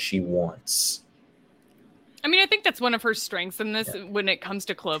get what she wants? I mean, I think that's one of her strengths in this when it comes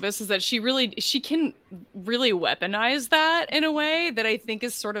to Clovis, is that she can really weaponize that in a way that I think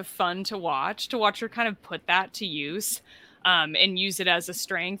is sort of fun to watch her kind of put that to use, and use it as a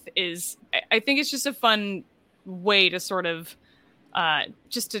strength. I think it's just a fun way to sort of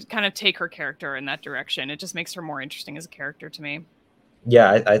just to kind of take her character in that direction. It just makes her more interesting as a character to me.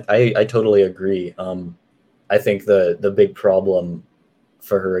 Yeah, I totally agree. I think the big problem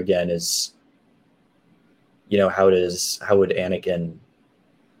for her again is, how would Anakin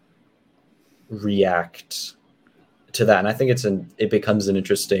react to that? And I think it becomes an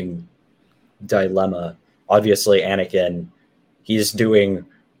interesting dilemma. Obviously, Anakin, he's doing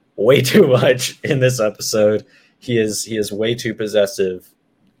way too much in this episode. He is way too possessive,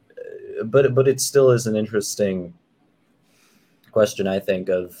 but it still is an interesting question, I think,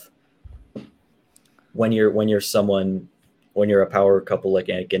 of when you're a power couple like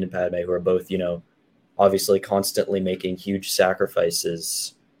Anakin and Padme, who are both, obviously constantly making huge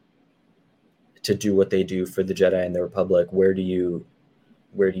sacrifices to do what they do for the Jedi and the Republic. Where do you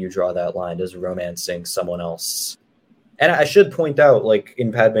draw that line? Does romancing someone else? And I should point out, like,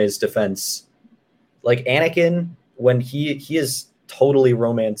 in Padme's defense, like, Anakin, when he is totally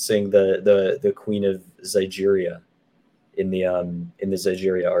romancing the Queen of Zygerria in the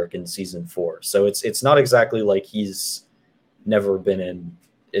Zygerria arc in season 4. So it's not exactly like he's never been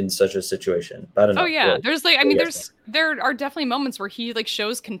in such a situation. I don't know. Oh yeah, there are definitely moments where he like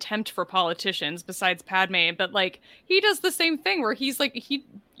shows contempt for politicians besides Padme, but like he does the same thing where he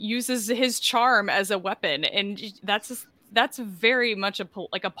uses his charm as a weapon, and that's very much a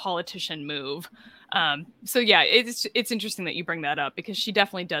politician move. So yeah, it's interesting that you bring that up, because she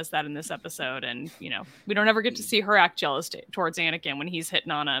definitely does that in this episode, and we don't ever get to see her act jealous towards Anakin when he's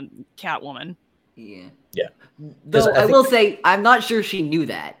hitting on a Catwoman. Yeah. Though I will say, I'm not sure she knew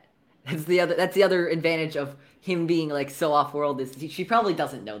that. That's the other advantage of him being like so off-world, is she probably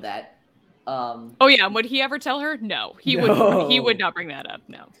doesn't know that. Oh yeah, would he ever tell her? No, he would not bring that up.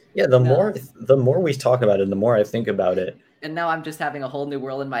 No. Yeah, the more we talk about it, the more I think about it. And now I'm just having a whole new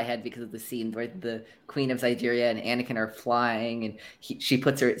world in my head because of the scene where the Queen of Zygerria and Anakin are flying, and she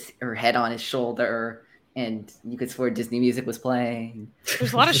puts her head on his shoulder, and you could swear Disney music was playing.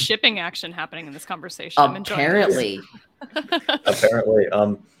 There's a lot of shipping action happening in this conversation. Apparently. Apparently.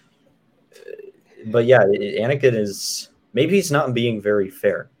 But yeah, Anakin is, maybe he's not being very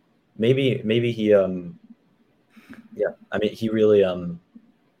fair. Maybe he he really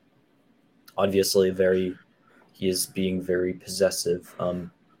obviously he is being very possessive.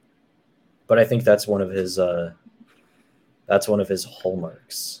 But I think that's one of his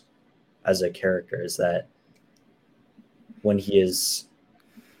hallmarks as a character, is that when he is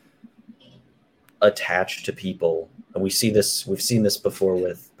attached to people, and we've seen this before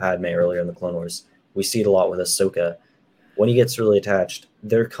with Padme earlier in the Clone Wars. We see it a lot with Ahsoka. When he gets really attached,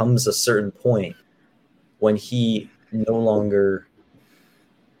 there comes a certain point when he no longer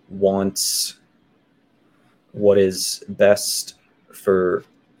wants what is best for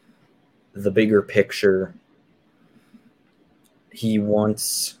the bigger picture. He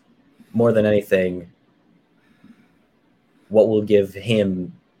wants, more than anything, what will give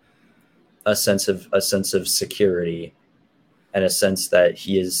him a sense of security, and a sense that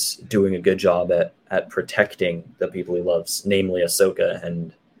he is doing a good job at protecting the people he loves, namely Ahsoka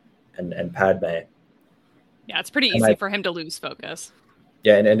and Padme. Yeah, it's pretty easy for him to lose focus.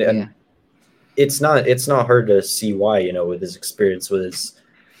 Yeah, and it's not hard to see why, with his experience with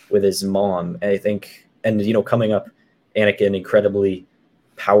his mom. And I think, and coming up, Anakin, incredibly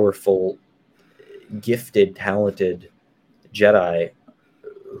powerful, gifted, talented Jedi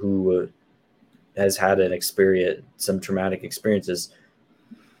who has had some traumatic experiences.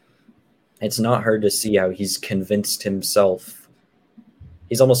 It's not hard to see how he's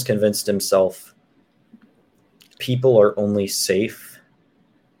almost convinced himself people are only safe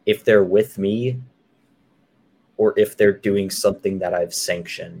if they're with me, or if they're doing something that I've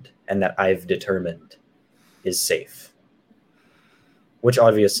sanctioned and that I've determined is safe, which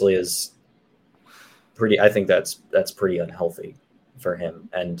obviously is I think that's pretty unhealthy for him,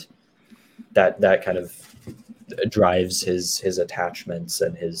 and that kind of drives his attachments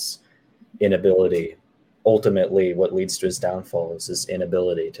and his inability ultimately what leads to his downfall is his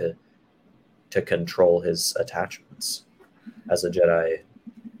inability to control his attachments, as a Jedi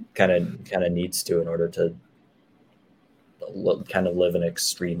kind of needs to in order to kind of live an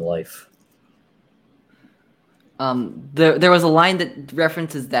extreme life. There was a line that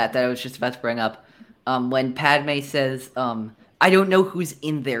references that I was just about to bring up. When Padme says, "I don't know who's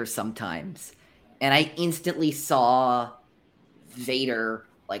in there sometimes," and I instantly saw Vader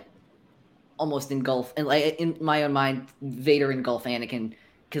like almost engulf, and like in my own mind, Vader engulf Anakin,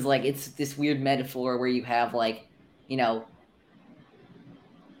 because like it's this weird metaphor where you have like, you know,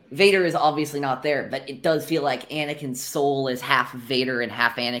 Vader is obviously not there, but it does feel like Anakin's soul is half Vader and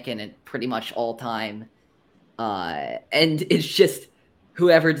half Anakin at pretty much all time. And it's just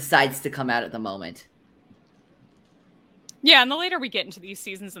whoever decides to come out at the moment. Yeah, and the later we get into these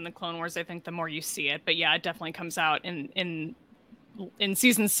seasons in the Clone Wars, I think the more you see it. But yeah, it definitely comes out in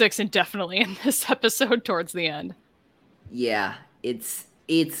season 6 and definitely in this episode towards the end. Yeah, it's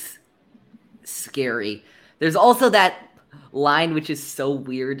scary. There's also that line which is so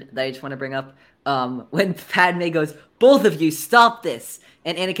weird that I just want to bring up. When Padme goes, "Both of you, stop this,"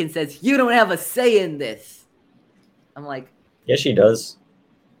 and Anakin says, "You don't have a say in this." I'm like, yeah, she does.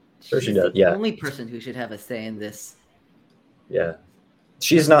 Sure, she does. Yeah, the only person who should have a say in this. Yeah,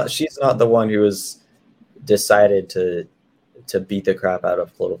 she's not the one who has decided to beat the crap out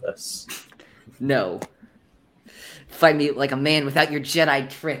of Clovis. No, fight me like a man without your Jedi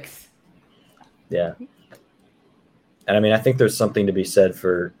tricks. Yeah, and I mean, I think there's something to be said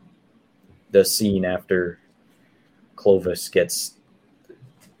for the scene after Clovis gets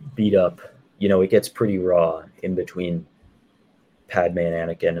beat up. You know, it gets pretty raw in between Padme and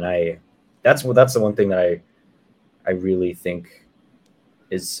Anakin, and that's the one thing that I really think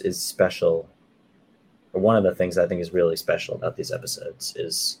is special, or one of the things I think is really special about these episodes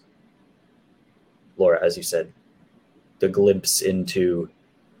is, Laura, as you said, the glimpse into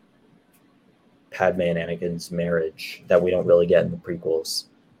Padme and Anakin's marriage that we don't really get in the prequels.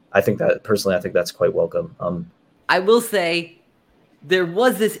 I think that's quite welcome. I will say, there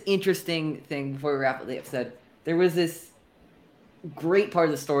was this interesting thing before we wrap up the episode. There was this great part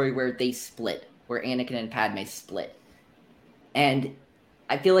of the story where they split, where Anakin and Padme split. And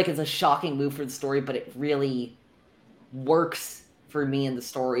I feel like it's a shocking move for the story, but it really works for me in the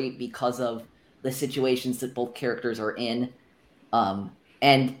story because of the situations that both characters are in.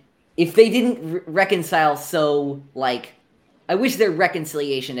 And if they didn't reconcile I wish their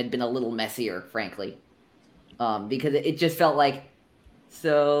reconciliation had been a little messier, frankly. Because it just felt like,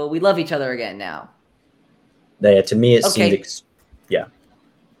 so we love each other again now. Yeah, to me it seemed, yeah.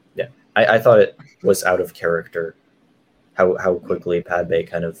 I thought it was out of character how quickly Padme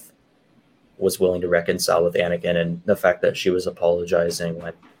kind of was willing to reconcile with Anakin, and the fact that she was apologizing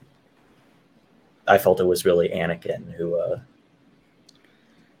when I felt it was really Anakin who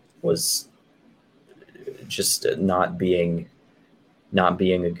was just not being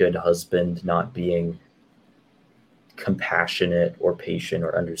a good husband, not being compassionate or patient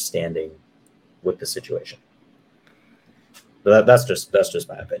or understanding with the situation. But that's just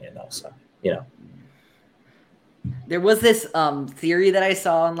my opinion, though. So, you know, there was this theory that I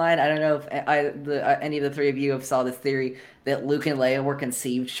saw online. I don't know if any of the three of you have saw this theory that Luke and Leia were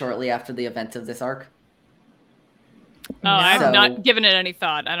conceived shortly after the events of this arc. Oh, I've not given it any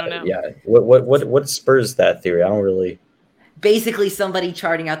thought. I don't know. Yeah, what spurs that theory? I don't really. Basically, somebody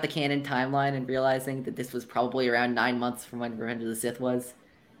charting out the canon timeline and realizing that this was probably around 9 months from when Revenge of the Sith was,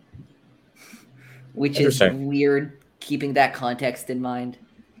 which is weird, keeping that context in mind.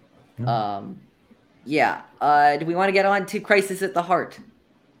 Yeah. Do we want to get on to Crisis at the Heart?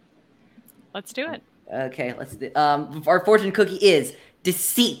 Let's do it. Okay, let's do. Our fortune cookie is: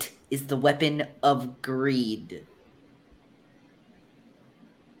 deceit is the weapon of greed.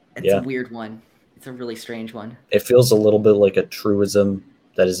 It's a weird one. It's a really strange one. It feels a little bit like a truism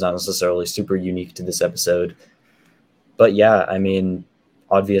that is not necessarily super unique to this episode. But yeah, I mean,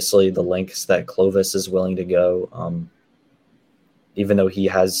 obviously the lengths that Clovis is willing to go, even though he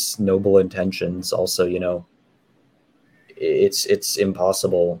has noble intentions, also, you know, it's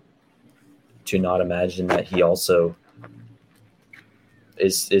impossible to not imagine that he also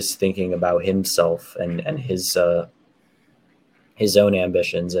is thinking about himself and his own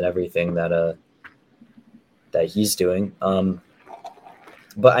ambitions and everything that he's doing.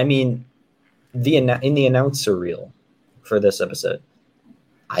 But I mean, in the announcer reel for this episode,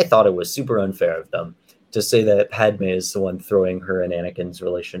 I thought it was super unfair of them to say that Padme is the one throwing her and Anakin's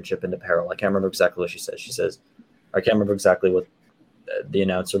relationship into peril. I can't remember exactly what she says. I can't remember exactly what the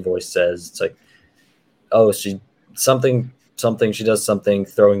announcer voice says. It's like, oh, she does something,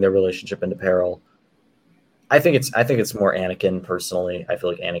 throwing their relationship into peril. I think it's more Anakin personally. I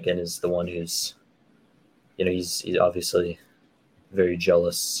feel like Anakin is the one who's, he's obviously very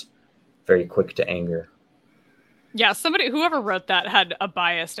jealous, very quick to anger. Yeah, whoever wrote that had a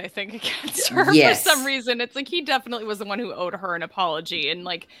bias, I think, against her for some reason. It's like he definitely was the one who owed her an apology, and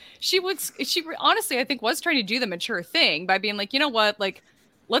like she honestly, I think, was trying to do the mature thing by being like, you know what, like,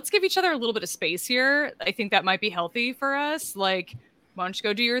 let's give each other a little bit of space here. I think that might be healthy for us. Like, why don't you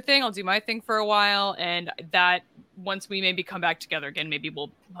go do your thing? I'll do my thing for a while, and that once we maybe come back together again, maybe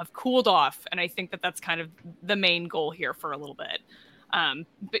we'll have cooled off. And I think that that's kind of the main goal here for a little bit.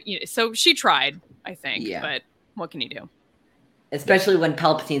 But so she tried, I think, but. What can you do? Especially when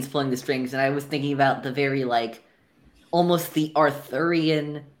Palpatine's pulling the strings. And I was thinking about the very, like, almost the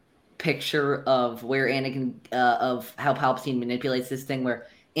Arthurian picture of where Anakin, of how Palpatine manipulates this thing, where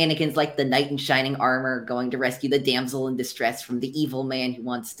Anakin's like the knight in shining armor going to rescue the damsel in distress from the evil man who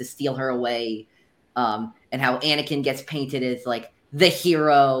wants to steal her away. And how Anakin gets painted as, like, the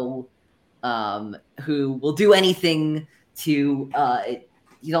hero who will do anything to...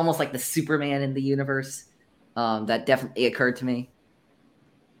 he's almost like the Superman in the universe. That definitely occurred to me.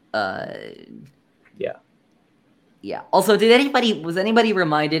 Yeah. Also, was anybody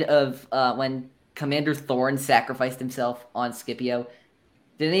reminded of when Commander Thorne sacrificed himself on Scipio?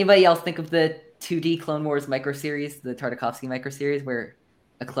 Did anybody else think of the 2D Clone Wars microseries, the Tartakovsky microseries, where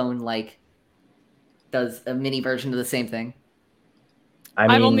a clone does a mini version of the same thing?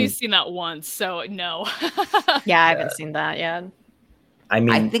 I've only seen that once, so no. Yeah, I haven't seen that yet.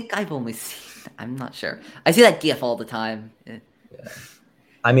 I think I've only seen. I'm not sure. I see that GIF all the time. Yeah.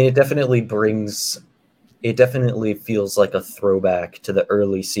 I mean, it definitely feels like a throwback to the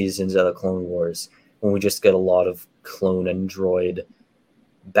early seasons of the Clone Wars, when we just get a lot of clone and droid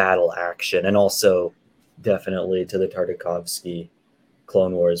battle action, and also definitely to the Tartakovsky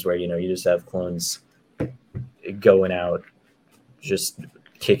Clone Wars, where, you just have clones going out, just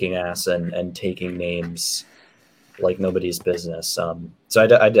kicking ass and taking names like nobody's business. So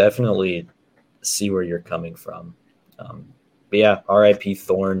I definitely see where you're coming from. But yeah, R.I.P.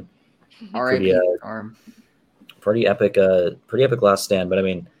 Thorne. R.I.P. Thorne. Pretty epic last stand. But I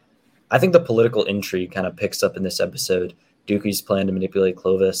mean, I think the political intrigue kind of picks up in this episode. Dooku's plan to manipulate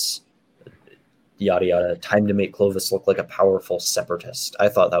Clovis, yada yada. Time to make Clovis look like a powerful separatist. I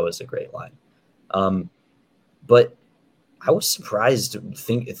thought that was a great line. But I was surprised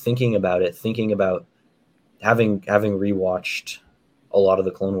thinking about having rewatched a lot of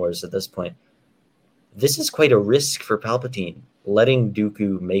the Clone Wars at this point. This is quite a risk for Palpatine, letting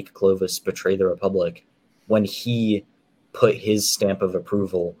Dooku make Clovis betray the Republic when he put his stamp of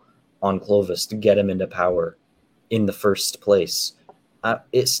approval on Clovis to get him into power in the first place.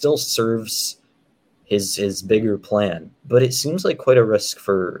 It still serves his bigger plan, but it seems like quite a risk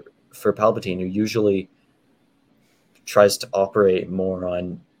for Palpatine, who usually tries to operate more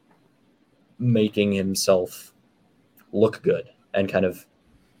on making himself look good and kind of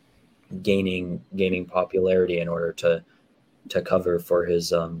gaining popularity in order to cover for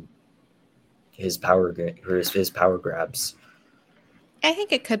his power grabs. I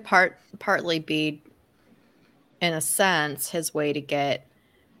think it could partly be, in a sense, his way to get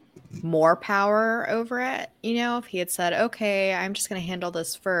more power over it. If he had said, okay, I'm just going to handle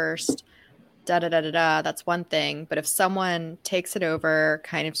this first, that's one thing. But if someone takes it over,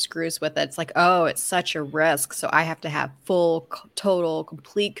 kind of screws with it, it's like, oh, it's such a risk, so I have to have full, total,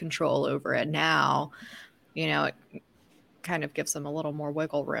 complete control over it now. It kind of gives them a little more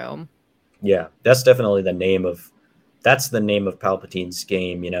wiggle room. Yeah, that's definitely the name of Palpatine's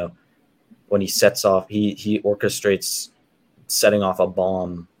game. When he sets off, he orchestrates setting off a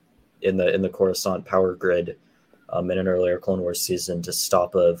bomb in the Coruscant power grid in an earlier Clone Wars season to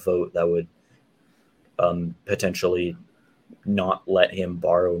stop a vote that would potentially not let him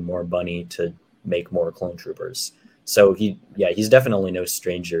borrow more money to make more clone troopers. So he's definitely no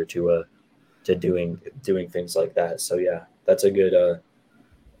stranger to doing things like that. So yeah, that's a good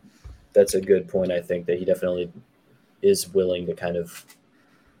point. I think that he definitely is willing to kind of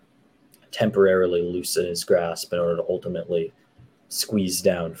temporarily loosen his grasp in order to ultimately squeeze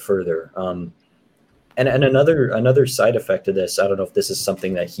down further. And another side effect of this, I don't know if this is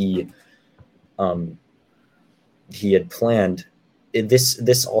something that he had planned.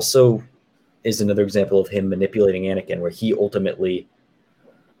 This also is another example of him manipulating Anakin, where he ultimately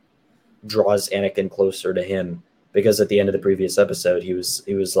draws Anakin closer to him, because at the end of the previous episode, he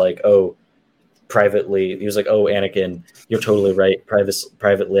was like, oh, privately, he was like, oh, Anakin, you're totally right.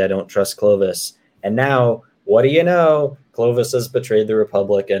 Privately, I don't trust Clovis. And now, what do you know? Clovis has betrayed the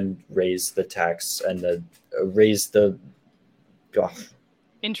Republic and raised the tax and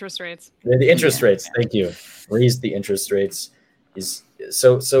Interest rates. The interest rates. Thank you. Raised the interest rates. Is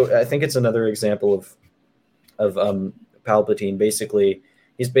so I think it's another example of Palpatine. Basically,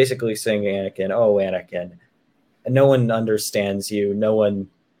 he's basically saying to Anakin, "Oh, Anakin, no one understands you. No one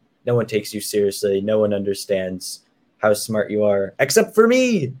takes you seriously. No one understands how smart you are, except for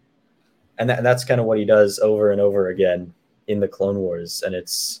me." And that's kind of what he does over and over again in the Clone Wars, and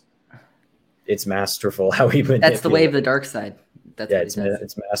it's masterful how he manipulates. That's the way of the dark side. It's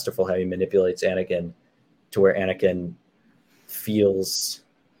masterful how he manipulates Anakin to where Anakin feels,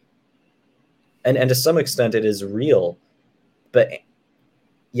 and to some extent it is real, but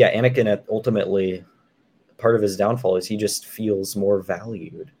yeah, Anakin ultimately, part of his downfall is he just feels more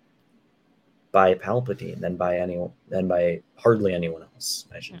valued by Palpatine than by hardly anyone else,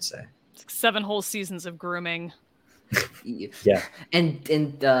 I should say. It's like 7 whole seasons of grooming. Yeah,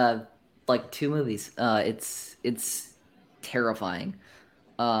 and like 2 movies. It's terrifying.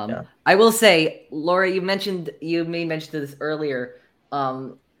 I will say, Laura, you may mention this earlier.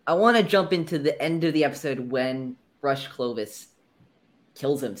 I want to jump into the end of the episode when Rush Clovis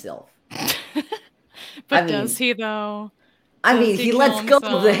kills himself. But does he though? I mean, he lets go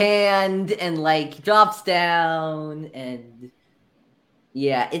of the hand and like drops down, and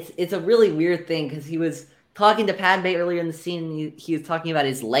yeah, it's a really weird thing because he was talking to Padme earlier in the scene. And he was talking about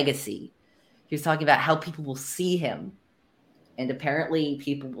his legacy. He was talking about how people will see him, and apparently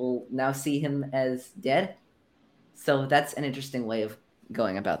people will now see him as dead. So that's an interesting way of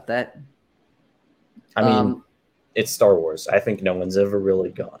going about that. I mean, it's Star Wars. I think no one's ever really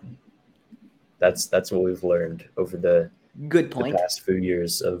gone. That's what we've learned over the past few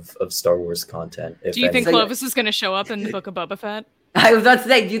years of Star Wars content. Do you think Clovis is going to show up in the Book of Boba Fett? I was about to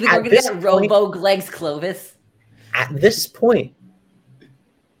say, do you think we're going to get Robo-Glegs Clovis? At this point,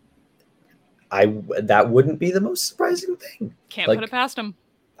 that wouldn't be the most surprising thing. Can't put it past him.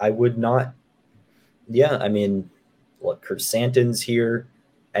 I would not. Yeah, I mean, look, Chrysanthemum's here.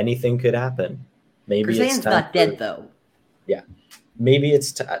 Anything could happen. Maybe Chrysanthemum's not dead though. Yeah, maybe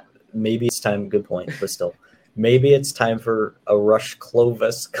it's time. Good point, but still, maybe it's time for a Rush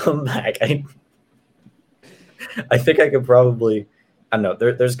Clovis comeback. I think I could probably. I don't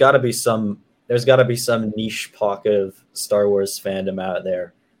know. There's got to be some niche pocket of Star Wars fandom out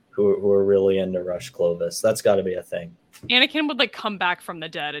there who are really into Rush Clovis. That's got to be a thing. Anakin would like come back from the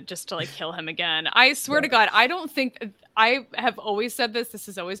dead just to like kill him again. I swear to God, I don't think I have always said this. This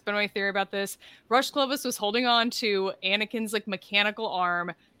has always been my theory about this. Rush Clovis was holding on to Anakin's like mechanical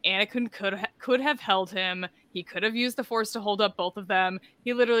arm. Anakin could have held him. He could have used the Force to hold up both of them.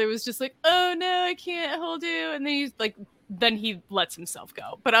 He literally was just like, "Oh no, I can't hold you," and then he lets himself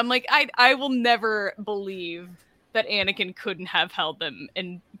go. But I'm like, I will never believe that Anakin couldn't have held them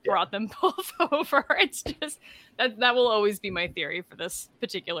and brought them both over. It's just that will always be my theory for this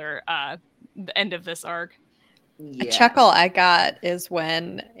particular end of this arc. Yeah. A chuckle I got is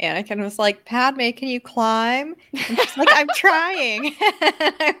when Anakin was like, "Padme, can you climb?" And she's like, "I'm trying."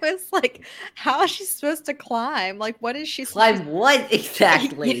 And I was like, "How is she supposed to climb? Like, what is she climb? What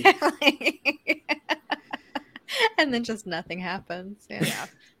exactly?" And then just nothing happens. Yeah.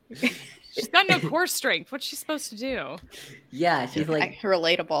 She's got no core strength. What's she supposed to do? Yeah, she's like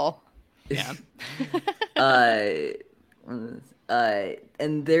relatable. Yeah. And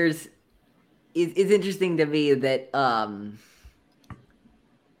it's interesting to me that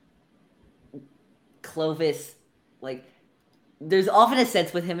Clovis, like, there's often a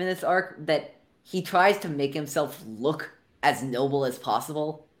sense with him in this arc that he tries to make himself look as noble as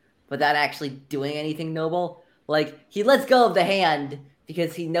possible without actually doing anything noble. Like, he lets go of the hand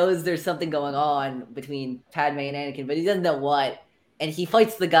because he knows there's something going on between Padme and Anakin, but he doesn't know what. And he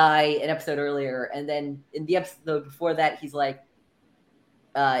fights the guy an episode earlier, and then in the episode before that, he's like,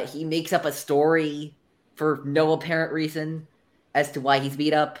 he makes up a story for no apparent reason as to why he's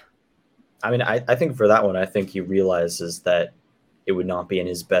beat up. I mean, I think for that one, I think he realizes that it would not be in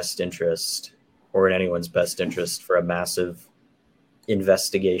his best interest or in anyone's best interest for a massive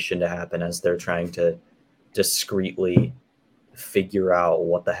investigation to happen as they're trying to discreetly figure out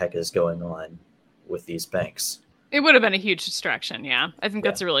what the heck is going on with these banks. It would have been a huge distraction. Yeah, I think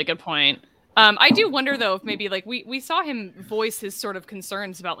that's a really good point. I do wonder though if maybe like we saw him voice his sort of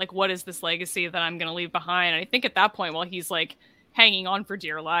concerns about like what is this legacy that I'm going to leave behind. And I think at that point, while he's like hanging on for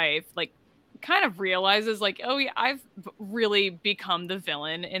dear life, like kind of realizes like, oh yeah, I've really become the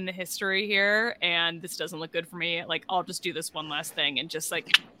villain in the history here, and this doesn't look good for me. Like, I'll just do this one last thing and just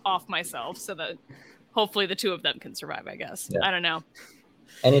like off myself so that hopefully the two of them can survive, I guess. Yeah. I don't know.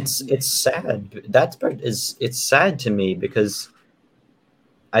 And it's sad. That part it's sad to me because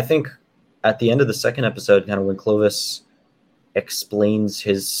I think at the end of the second episode, kind of when Clovis explains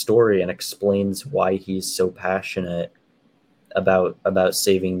his story and explains why he's so passionate about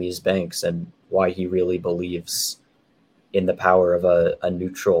saving these banks and why he really believes in the power of a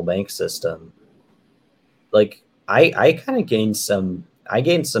neutral bank system. Like I kind of gained some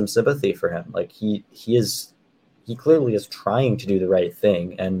sympathy for him. Like he clearly is trying to do the right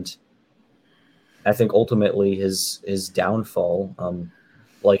thing, and I think ultimately his downfall,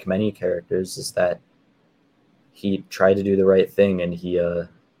 like many characters, is that he tried to do the right thing, and to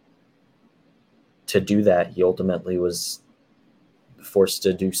do that he ultimately was forced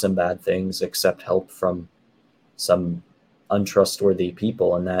to do some bad things, accept help from some untrustworthy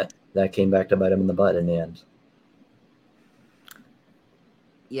people, and that came back to bite him in the butt in the end.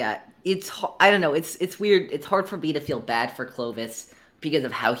 Yeah, I don't know. It's weird. It's hard for me to feel bad for Clovis because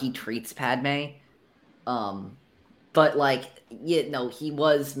of how he treats Padme. But like, he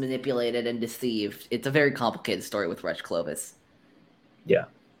was manipulated and deceived. It's a very complicated story with Wretch Clovis. Yeah.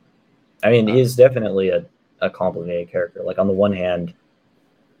 I mean, he's definitely a complicated character. Like, on the one hand,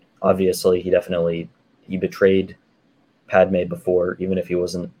 obviously he betrayed Padme before, even if he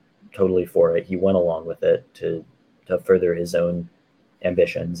wasn't totally for it. He went along with it to further his own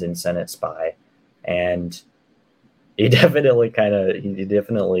ambitions in Senate spy, and he definitely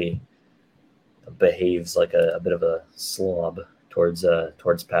behaves like a bit of a slob towards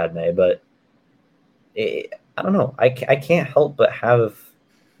Padme. But I don't know. I can't help but have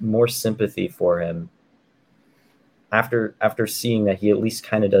more sympathy for him after seeing that he at least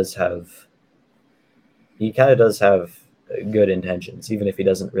kind of does have good intentions, even if he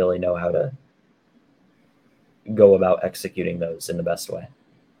doesn't really know how to go about executing those in the best way.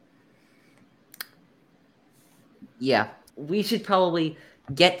 Yeah, we should probably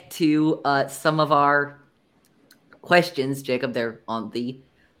get to some of our questions, Jacob. They're on the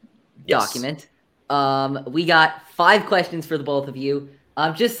document. We got 5 questions for the both of you.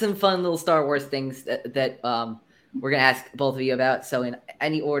 Just some fun little Star Wars things that we're gonna ask both of you about. So in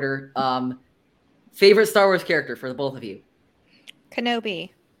any order, favorite Star Wars character for the both of you? Kenobi.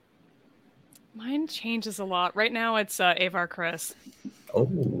 Mine changes a lot. Right now, it's Avar Kriss.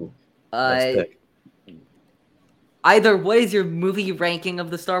 Oh, nice pick. Either what is your movie ranking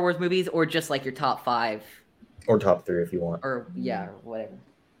of the Star Wars movies, or just like your top 5, or top 3 if you want, or whatever.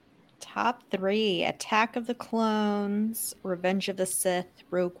 Top 3: Attack of the Clones, Revenge of the Sith,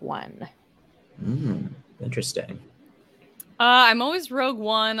 Rogue One. Interesting. I'm always Rogue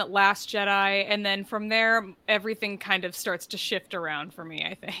One, Last Jedi, and then from there, everything kind of starts to shift around for me,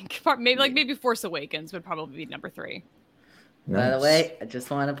 I think. Maybe Force Awakens would probably be number 3. Nice. By the way, I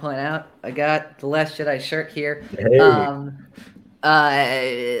just want to point out, I got the Last Jedi shirt here. Hey.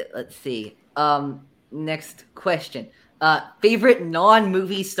 Let's see. Next question. Favorite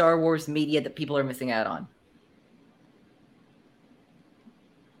non-movie Star Wars media that people are missing out on?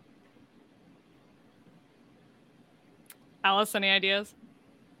 Alice, any ideas?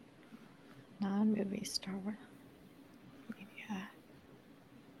 Non-movie Star Wars media.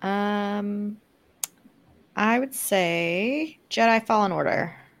 I would say Jedi Fallen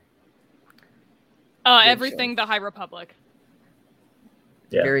Order. Oh, everything the High Republic.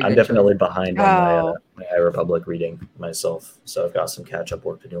 Yeah, Very I'm good definitely choice. behind on my High Republic reading myself, so I've got some catch-up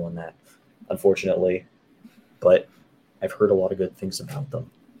work to do on that, unfortunately. But I've heard a lot of good things about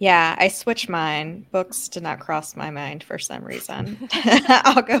them. Yeah, I switched mine. Books did not cross my mind for some reason.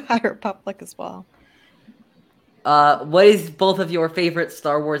 I'll go High Republic as well. What is both of your favorite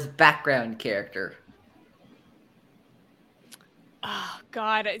Star Wars background character? Oh,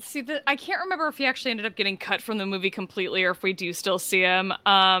 God. See, I can't remember if he actually ended up getting cut from the movie completely or if we do still see him.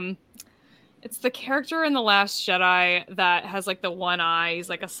 It's the character in The Last Jedi that has, like, the one eye. He's,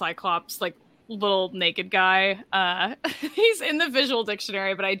 like, a Cyclops, like, little naked guy. He's in the visual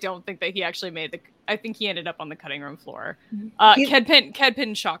dictionary, but I don't think that he actually I think he ended up on the cutting room floor. Kedpin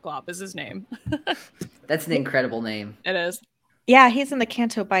Shoklop is his name. That's an incredible name. It is. Yeah, he's in the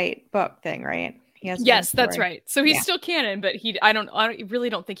Canto Bight book thing, right? Yes, that's right. So he's still canon, but I really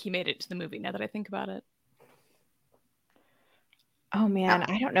don't think he made it to the movie now that I think about it. Oh man,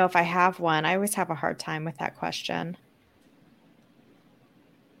 I don't know if I have one. I always have a hard time with that question.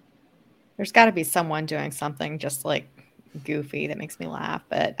 There's got to be someone doing something just like goofy that makes me laugh,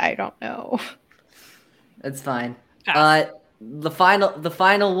 but I don't know. That's fine. The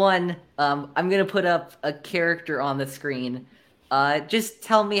final one. I'm gonna put up a character on the screen. Just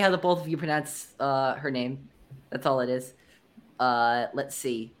tell me how the both of you pronounce her name. That's all it is. Let's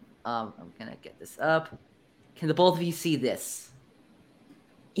see. I'm gonna get this up. Can the both of you see this?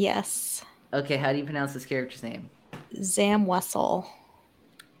 Yes. Okay, how do you pronounce this character's name? Zam Wessel.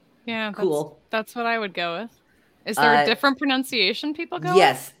 Yeah, cool. That's what I would go with. Is there a different pronunciation people go?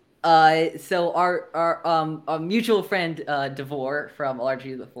 Yes. So our mutual friend Devore from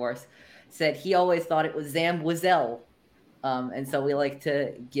Allergy to the Force said he always thought it was Zamwizel, and so we like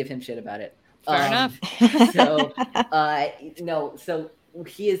to give him shit about it. Fair enough. So no, so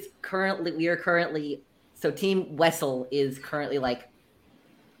we are currently so Team Wessel is currently like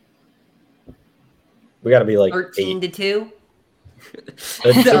We got to be like 13-2.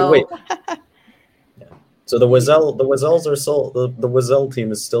 So wait. Yeah. So the Wizzels are still the Wizzel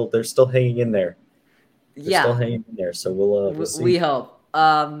team is still they're still hanging in there. They're still hanging in there. So we'll see. We hope.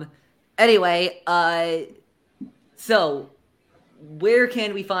 Anyway, so where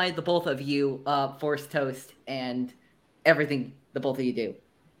can we find the both of you, Force Toast, and everything the both of you do?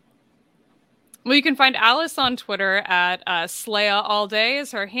 Well, you can find Alice on Twitter at Slaya All Day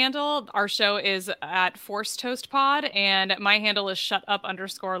is her handle. Our show is at Force Toast Pod, and my handle is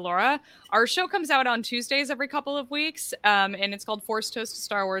 #Laura. Our show comes out on Tuesdays every couple of weeks, and it's called Force Toast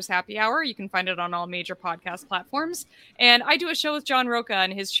Star Wars Happy Hour. You can find it on all major podcast platforms. And I do a show with John Roca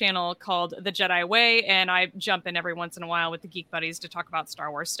and his channel called The Jedi Way, and I jump in every once in a while with the Geek Buddies to talk about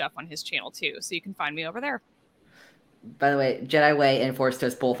Star Wars stuff on his channel too. So you can find me over there. By the way, Jedi Way and Force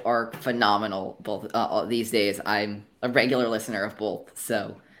Toast both are phenomenal. Both these days, I'm a regular listener of both.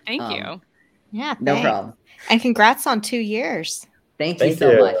 So thank you. Yeah, no problem. And congrats on 2 years. Thank you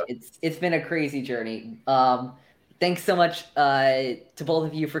so much. It's been a crazy journey. Thanks so much to both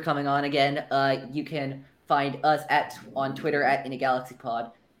of you for coming on again. You can find us on Twitter at In a Galaxy Pod,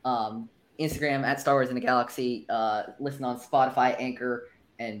 Instagram at Star Wars in a Galaxy. Listen on Spotify, Anchor,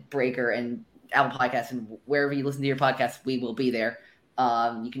 and Breaker, and Apple Podcasts, and wherever you listen to your podcasts, we will be there.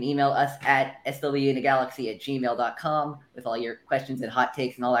 You can email us at swinagalaxy@gmail.com with all your questions and hot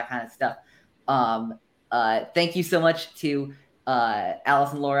takes and all that kind of stuff. Thank you so much to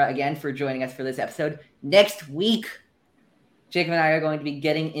Alice and Laura again for joining us for this episode. Next week, Jacob and I are going to be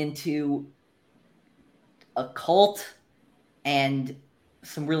getting into occult and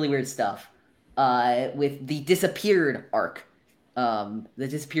some really weird stuff with the Disappeared arc. The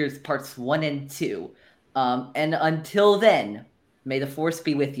Disappeared parts 1 and 2. And until then, may the Force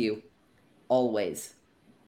be with you always.